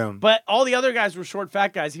 Yeah. But all the other guys were short,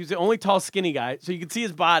 fat guys. He was the only tall, skinny guy, so you could see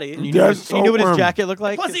his body. You And knew, That's you knew what so his warm. jacket looked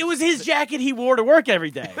like? plus, it was his jacket he wore to work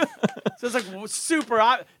every day. So it's like super.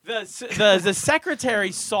 The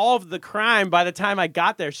secretary solved the crime by the time I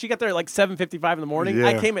got there. She got there at like 7:55 in the morning.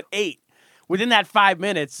 I Yeah. came at 8. Within that 5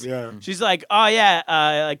 minutes, Yeah. she's like, "Oh yeah,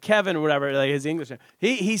 like Kevin or whatever, like his English.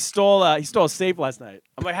 He stole a safe last night."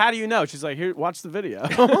 I'm like, "How do you know?" She's like, "Here, watch the video."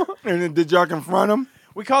 And then did y'all confront him?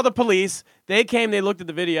 We called the police. They came. They looked at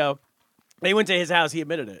the video. They went to his house. He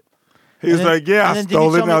admitted it. He was like, yeah, I and then didn't you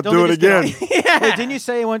stole it tell and me- I'll don't do they it just get again. Wait, didn't you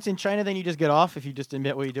say once in China, then you just get off if you just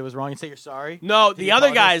admit what you did was wrong and say you're sorry? No, Did the he other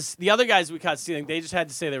apologize? guys we caught stealing, they just had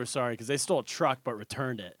to say they were sorry because they stole a truck but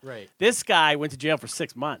returned it. Right. This guy went to jail for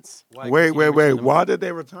 6 months. Why? 'Cause Wait. you returned them. Why did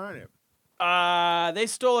they return it? They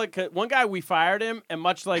stole it. 'Cause one guy, we fired him, and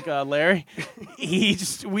much like Larry,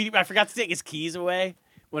 I forgot to take his keys away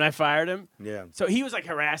when I fired him. Yeah. So he was like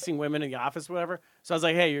harassing women in the office, whatever. So I was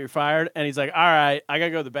like, "Hey, you're fired," and he's like, "All right, I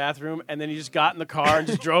gotta go to the bathroom." And then he just got in the car and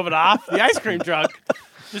just drove it off the ice cream truck.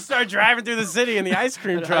 Just started driving through the city in the ice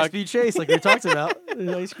cream High truck. speed chase, like we talked about.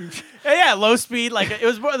 The ice cream chase. Yeah, low speed. Like it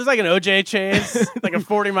was like an OJ chase, like a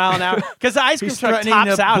 40 mile an hour. Because the ice cream He's truck threatening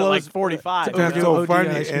tops to out at blow like his- 45. That's OD so funny.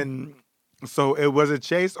 ice cream. And so it was a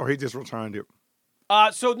chase, or he just returned it.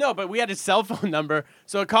 So no, but we had his cell phone number.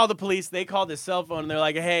 So I called the police. They called his cell phone, and they're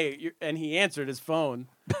like, "Hey," and he answered his phone.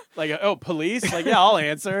 Like, "Oh, police?" Like, "Yeah, I'll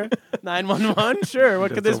answer." 911. Sure.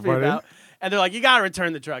 What could That's this so be funny. about? And they're like, "You gotta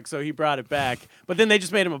return the truck." So he brought it back. But then they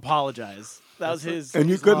just made him apologize. That was his. And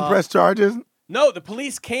you couldn't press charges? No, the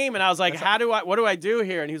police came, and I was like, what do I do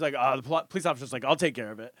here? And he was like, "Oh, the police officer's like, I'll take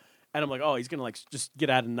care of it." And I'm like, "Oh, he's gonna like just get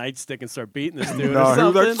out a nightstick and start beating this dude." No, or he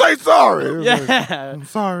something. was like, say sorry. He was like, Yeah. I'm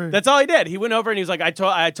sorry. That's all he did. He went over and he was like, asked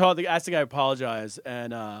the guy to apologize.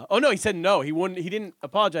 And, oh no, he said no. He didn't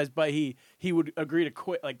apologize, but he would agree to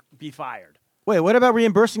quit, like be fired. Wait, what about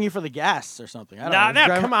reimbursing you for the gas or something? I don't know. No,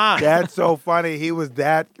 Driving- come on. That's so funny. He was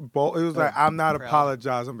that bold. He was like, I'm not proud.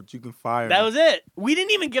 apologizing, but you can fire That me. was it. We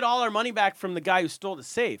didn't even get all our money back from the guy who stole the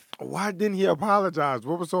safe. Why didn't he apologize?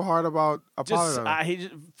 What was so hard about Just,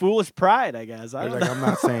 apologizing? foolish pride, I guess. I He's don't like, know. I'm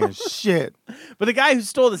not saying shit. But the guy who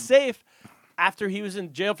stole the safe, after he was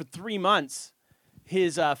in jail for 3 months,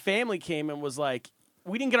 his family came and was like,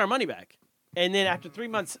 "We didn't get our money back." And then after 3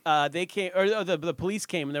 months, they came, or the police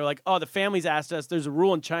came, and they were like, "Oh, the family's asked us. There's a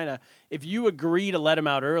rule in China. If you agree to let him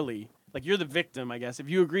out early, like you're the victim, I guess. If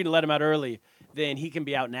you agree to let him out early, then he can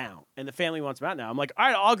be out now. And the family wants him out now." I'm like, "All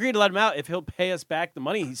right, I'll agree to let him out if he'll pay us back the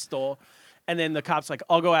money he stole." And then the cop's like,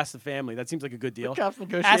 "I'll go ask the family. That seems like a good deal." cops Ask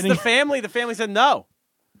negotiating. the family. The family said no.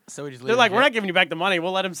 So we just They're leave like, it. "We're not giving you back the money.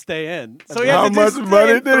 We'll let him stay in." So he How had to much just money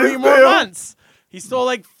stay in did he 3 more steal? months. He stole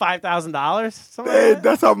like $5,000. Something Hey, like that.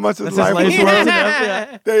 that's how much his life was life's worth.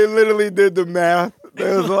 worth. They literally did the math.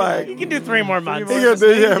 They was like, You can do 3 more months. He can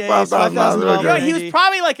do, yeah, days, $5,000. Yo, $5,000. he was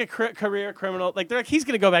probably like a career criminal. Like they're like, he's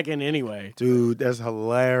gonna go back in anyway. Dude, that's So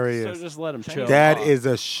hilarious. just let him chill. That is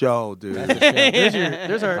a show, dude.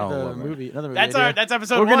 There's our Oh, the well, movie. Another movie. That's idea. that's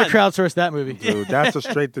episode We're 1. gonna crowdsource that movie. Dude, that's a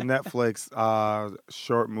straight to Netflix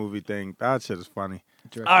short movie thing. That shit is funny.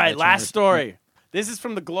 All right, last story. This is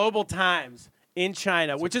from the Global Times in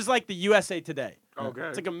China, which is like the USA Today. Okay.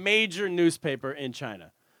 It's like a major newspaper in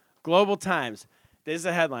China. Global Times. This is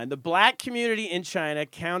a headline. The black community in China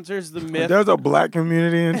counters the myth. There's a black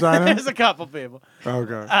community in China. There's a couple people.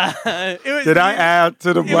 Okay. It was, Did I add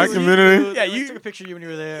to the black was- community? Yeah, you you took a picture of you when you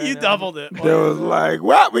were there. you and, doubled it. There was like,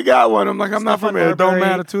 what? We got one. I'm like, I'm not Stuff from on here. It don't Marbury.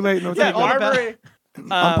 matter. Too late. No Yeah, take it. Marbury.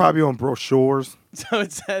 I'm probably on brochures. So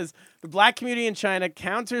it says the black community in China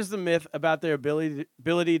counters the myth about their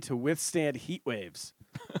ability to withstand heat waves.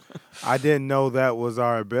 I didn't know that was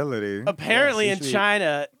our ability. Apparently, Yeah, in C-suite.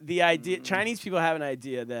 China, the idea Chinese people have an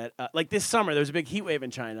idea that, like this summer, there was a big heat wave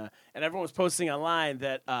in China, and everyone was posting online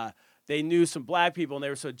that they knew some black people, and they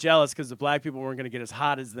were so jealous because the black people weren't going to get as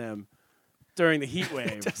hot as them during the heat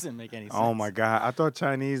wave. Doesn't make any sense. Oh my God. I thought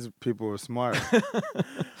Chinese people were smart.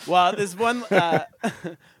 Well, this one,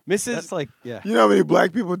 Mrs. That's like, yeah. You know how many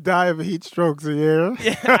black people die of heat strokes a year?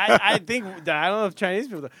 Yeah, I think I don't know if Chinese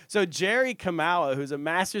people. So Jerry Kamawa, who's a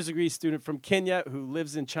master's degree student from Kenya who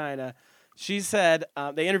lives in China, she said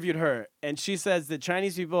they interviewed her, and she says that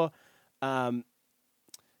Chinese people,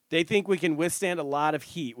 they think we can withstand a lot of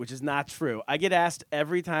heat, which is not true. I get asked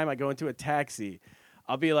every time I go into a taxi.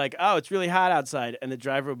 I'll be like, "Oh, it's really hot outside," and the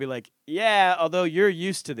driver will be like, "Yeah, although you're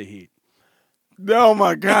used to the heat." Oh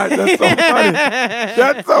my God. That's so funny.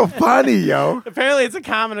 That's so funny, yo. Apparently, it's a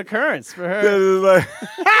common occurrence for her. That is like,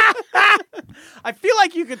 I feel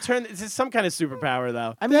like you could turn. This is some kind of superpower,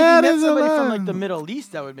 though. I mean, That if you met is a somebody from lie. like the Middle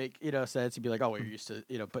East, that would make sense. You'd be like, oh, well, you're used to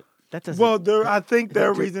but that doesn't. well, I think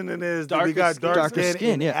their reasoning is that we got Darker dark skin,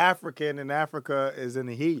 skin, yeah. African, and Africa is in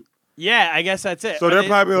the heat. Yeah, I guess that's it. So Or they're they-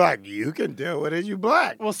 probably like, you can deal with it, you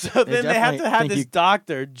black. Well, so then they have definitely to have think this you-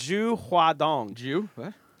 doctor, Zhu Huadong. Jew.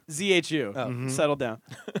 What? ZHU. Settle down.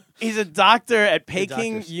 He's a doctor at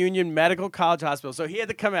Peking doctors. Union Medical College Hospital. So he had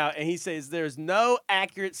to come out and he says there's no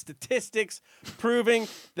accurate statistics proving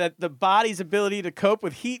that the body's ability to cope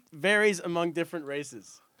with heat varies among different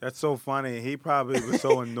races. That's so funny. He probably was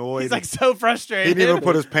so annoyed. He's like so he frustrated. didn't even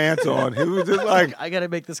put his pants on. He was just like, I gotta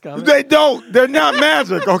make this comment. they don't. They're not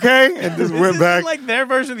magic, okay? And just went This back. is like their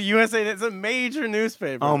version of the USA. It's a major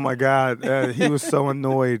newspaper. Oh my God, he was so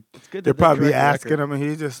annoyed. good They're that they probably correct the asking record. him, and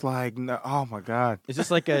he's just like, no, "Oh my God." Is this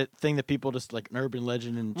like a thing that people just like an urban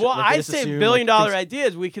legend and? Well, like, they I'd just say assume, billion-dollar like,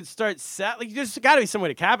 ideas. We could start like you just got to be some way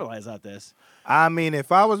to capitalize on this. I mean,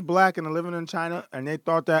 if I was black and living in China, and they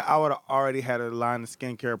thought that, I would have already had a line of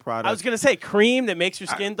skincare products. I was gonna say cream that makes your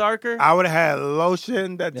skin darker. I would have had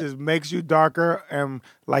lotion that just makes you darker and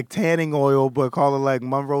like tanning oil, but call it like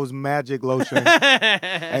Monroe's Magic Lotion.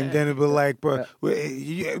 And then it'd be like, but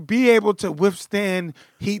be able to withstand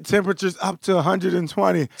heat temperatures up to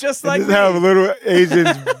 120. Just and like just have me. little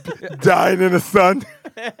Asians dying in the sun.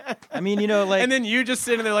 I mean, you know, like And then you just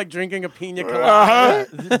sitting there like drinking a pina colada.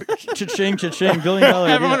 cha-ching, cha-ching, $1 billion.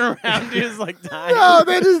 Everyone around you is like dying. No,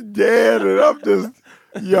 they just dead, and I'm just,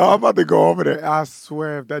 yo, I'm about to go over there. I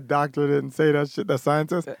swear, if that doctor didn't say that shit, that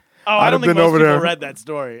scientist, Oh, I I'd don't have think been most over people there. read that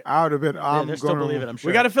story. I would have been. I'm they still gonna believe it, I'm sure.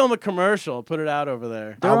 We got to film a commercial, put it out over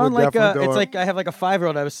there. They're I would on like definitely do it's it. like I have like a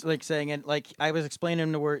 5-year-old. I was like saying, and like I was explaining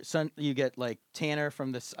him to where you get like tanner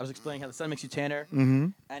from this. I was explaining how the sun makes you tanner,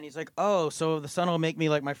 and he's like, oh, so the sun will make me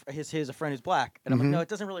like his a friend who's black, and I'm like, no, it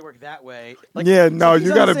doesn't really work that way. Like, Yeah, it's no, like he's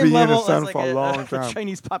you on the gotta same be in the level sun as, like, for a long time.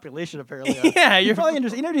 Chinese population apparently. Yeah, you you're probably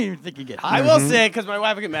understand. You don't even think you get. I will say, because my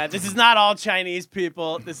wife would get mad, this is not all Chinese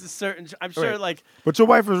people. This is certain. I'm sure, Right. like, But your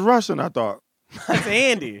wife is Russian, I thought. that's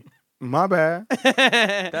Andy. My bad.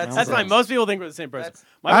 That's fine. Most people think we're the same person.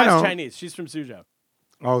 My I wife's don't. Chinese. She's from Suzhou.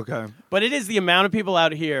 Okay. But it is the amount of people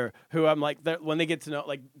out here who I'm like, when they get to know,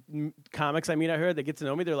 like comics, I heard they get to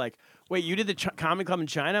know me. They're like, wait, you did the comedy club in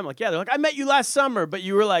China? I'm like, yeah. They're like, I met you last summer, but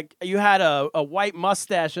you were like, you had a white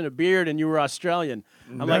mustache and a beard and you were Australian.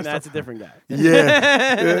 I'm like, that's a different guy.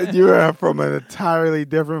 Yeah. You are from an entirely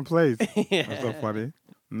different place. That's so funny.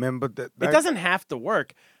 Man, but It doesn't have to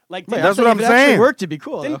work. Like, That's what If I'm it actually saying. worked to be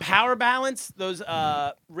cool. didn't though. Power Balance, those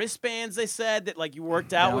wristbands they said that like you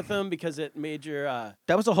worked out with them because it made your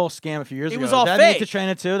That was a whole scam a few years It ago. was all that made fake. to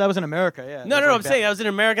China too. That was in America. Yeah. No, I'm saying that was in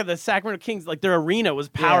America. The Sacramento Kings, like their arena was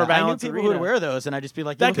Power Balance I knew people arena. who would wear those, and I'd just be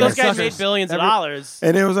like, That, "You look those like guys suckers." made billions of Every- dollars.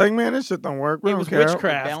 And it was like, man, this shit don't work. We It don't was care.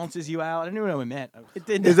 witchcraft. Balances you out. I didn't know what it meant. It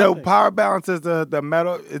did Is nothing. that Power Balance is the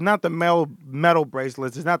metal? It's not the metal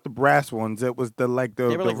bracelets. It's not the brass ones. It was the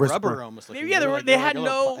They were like wrist rubber bra- almost. Looking. Yeah, were they like had a no.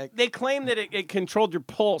 little- They claimed that it controlled your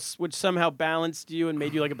pulse, which somehow balanced you and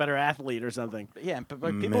made you like a better athlete or something. Yeah, but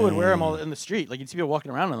like, people would wear them all in the street. Like you'd see people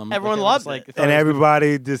walking around in them. Everyone like, loved like, it. thought And it was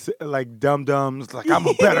everybody just like dum-dums, like, I'm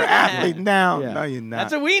a better athlete now. Yeah. No, you're not.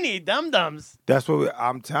 That's what we need, dum-dums. That's what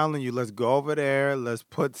I'm telling you. Let's go over there. Let's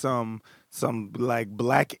put some like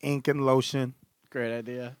black ink and lotion, Great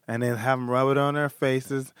idea. and then have them rub it on their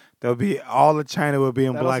faces. They'll be all of China will be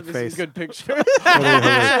in That'll also be some blackface. good picture.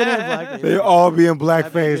 They all be in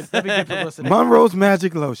blackface. That'd be good publicity. Monroe's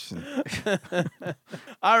Magic Lotion.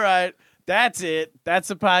 All right. That's it. That's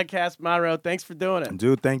the podcast, Monroe. Thanks for doing it.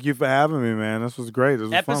 Dude, thank you for having me, man. This was great. This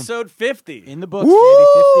was fun. Episode 50. In the books, Woo! baby,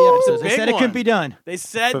 50 episodes. They big said it one. couldn't be done. They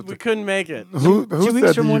said we couldn't make it. Who 2 weeks said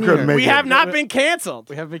that from you 1 couldn't year. make We it? have not been canceled.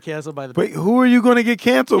 We haven't been canceled by the. Wait, who are you going to get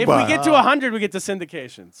canceled If by? we get to 100, we get to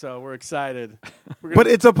syndication. So we're excited. We're But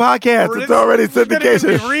it's a podcast. It's already gonna be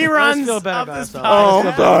syndication. reruns feel better of about this ourselves. Oh,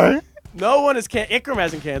 podcast. I'm sorry. No one is Ikram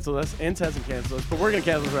hasn't canceled us. Ince hasn't canceled us. But we're going to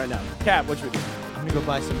cancel us right now. Cap, what should we do? I'm gonna go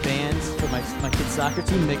buy some bands for my kids' soccer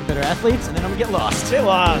team to make them better athletes, and then I'm gonna get lost. They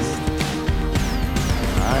lost.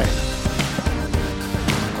 All right.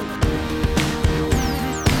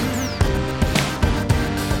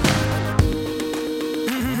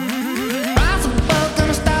 Possible,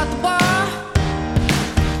 gonna start the war.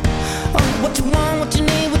 Oh, what you want, what you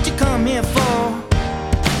need, what you come here for?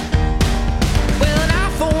 Well, an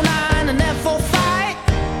I-49 and F-45,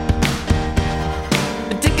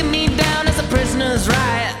 they're taking me down as a prisoner's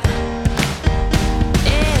riot.